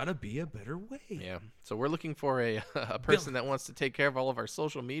has got to be a better way. yeah, so we're looking for a person that wants to take care of all of our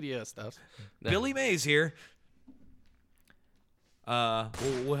social media stuff. No. Billy Mays here.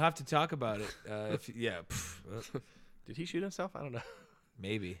 We'll have to talk about it. Did he shoot himself? I don't know.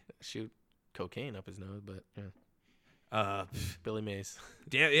 Maybe. Shoot cocaine up his nose, but yeah. Billy Mays.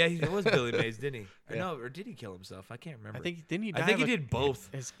 Yeah, it was Billy Mays, didn't he? Yeah. No, or did he kill himself? I can't remember. I think didn't he? Die I think of he a- did both.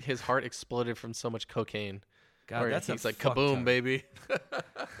 His heart exploded from so much cocaine. God, Where that's he's a like fucked kaboom, up. baby.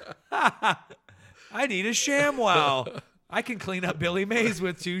 I need a ShamWow. I can clean up Billy Mays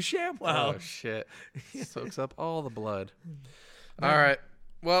with 2 ShamWow. Oh shit! Soaks up all the blood. All right.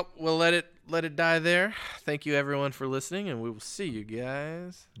 Well, we'll let it die there. Thank you everyone for listening, and we will see you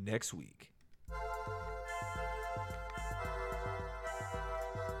guys Next week.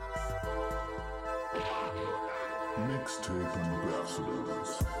 Mixtape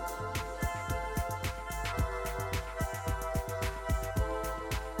Ambassadors.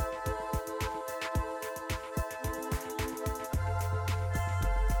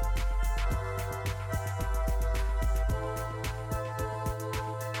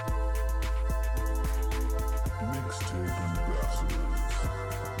 Mixtape Ambassadors.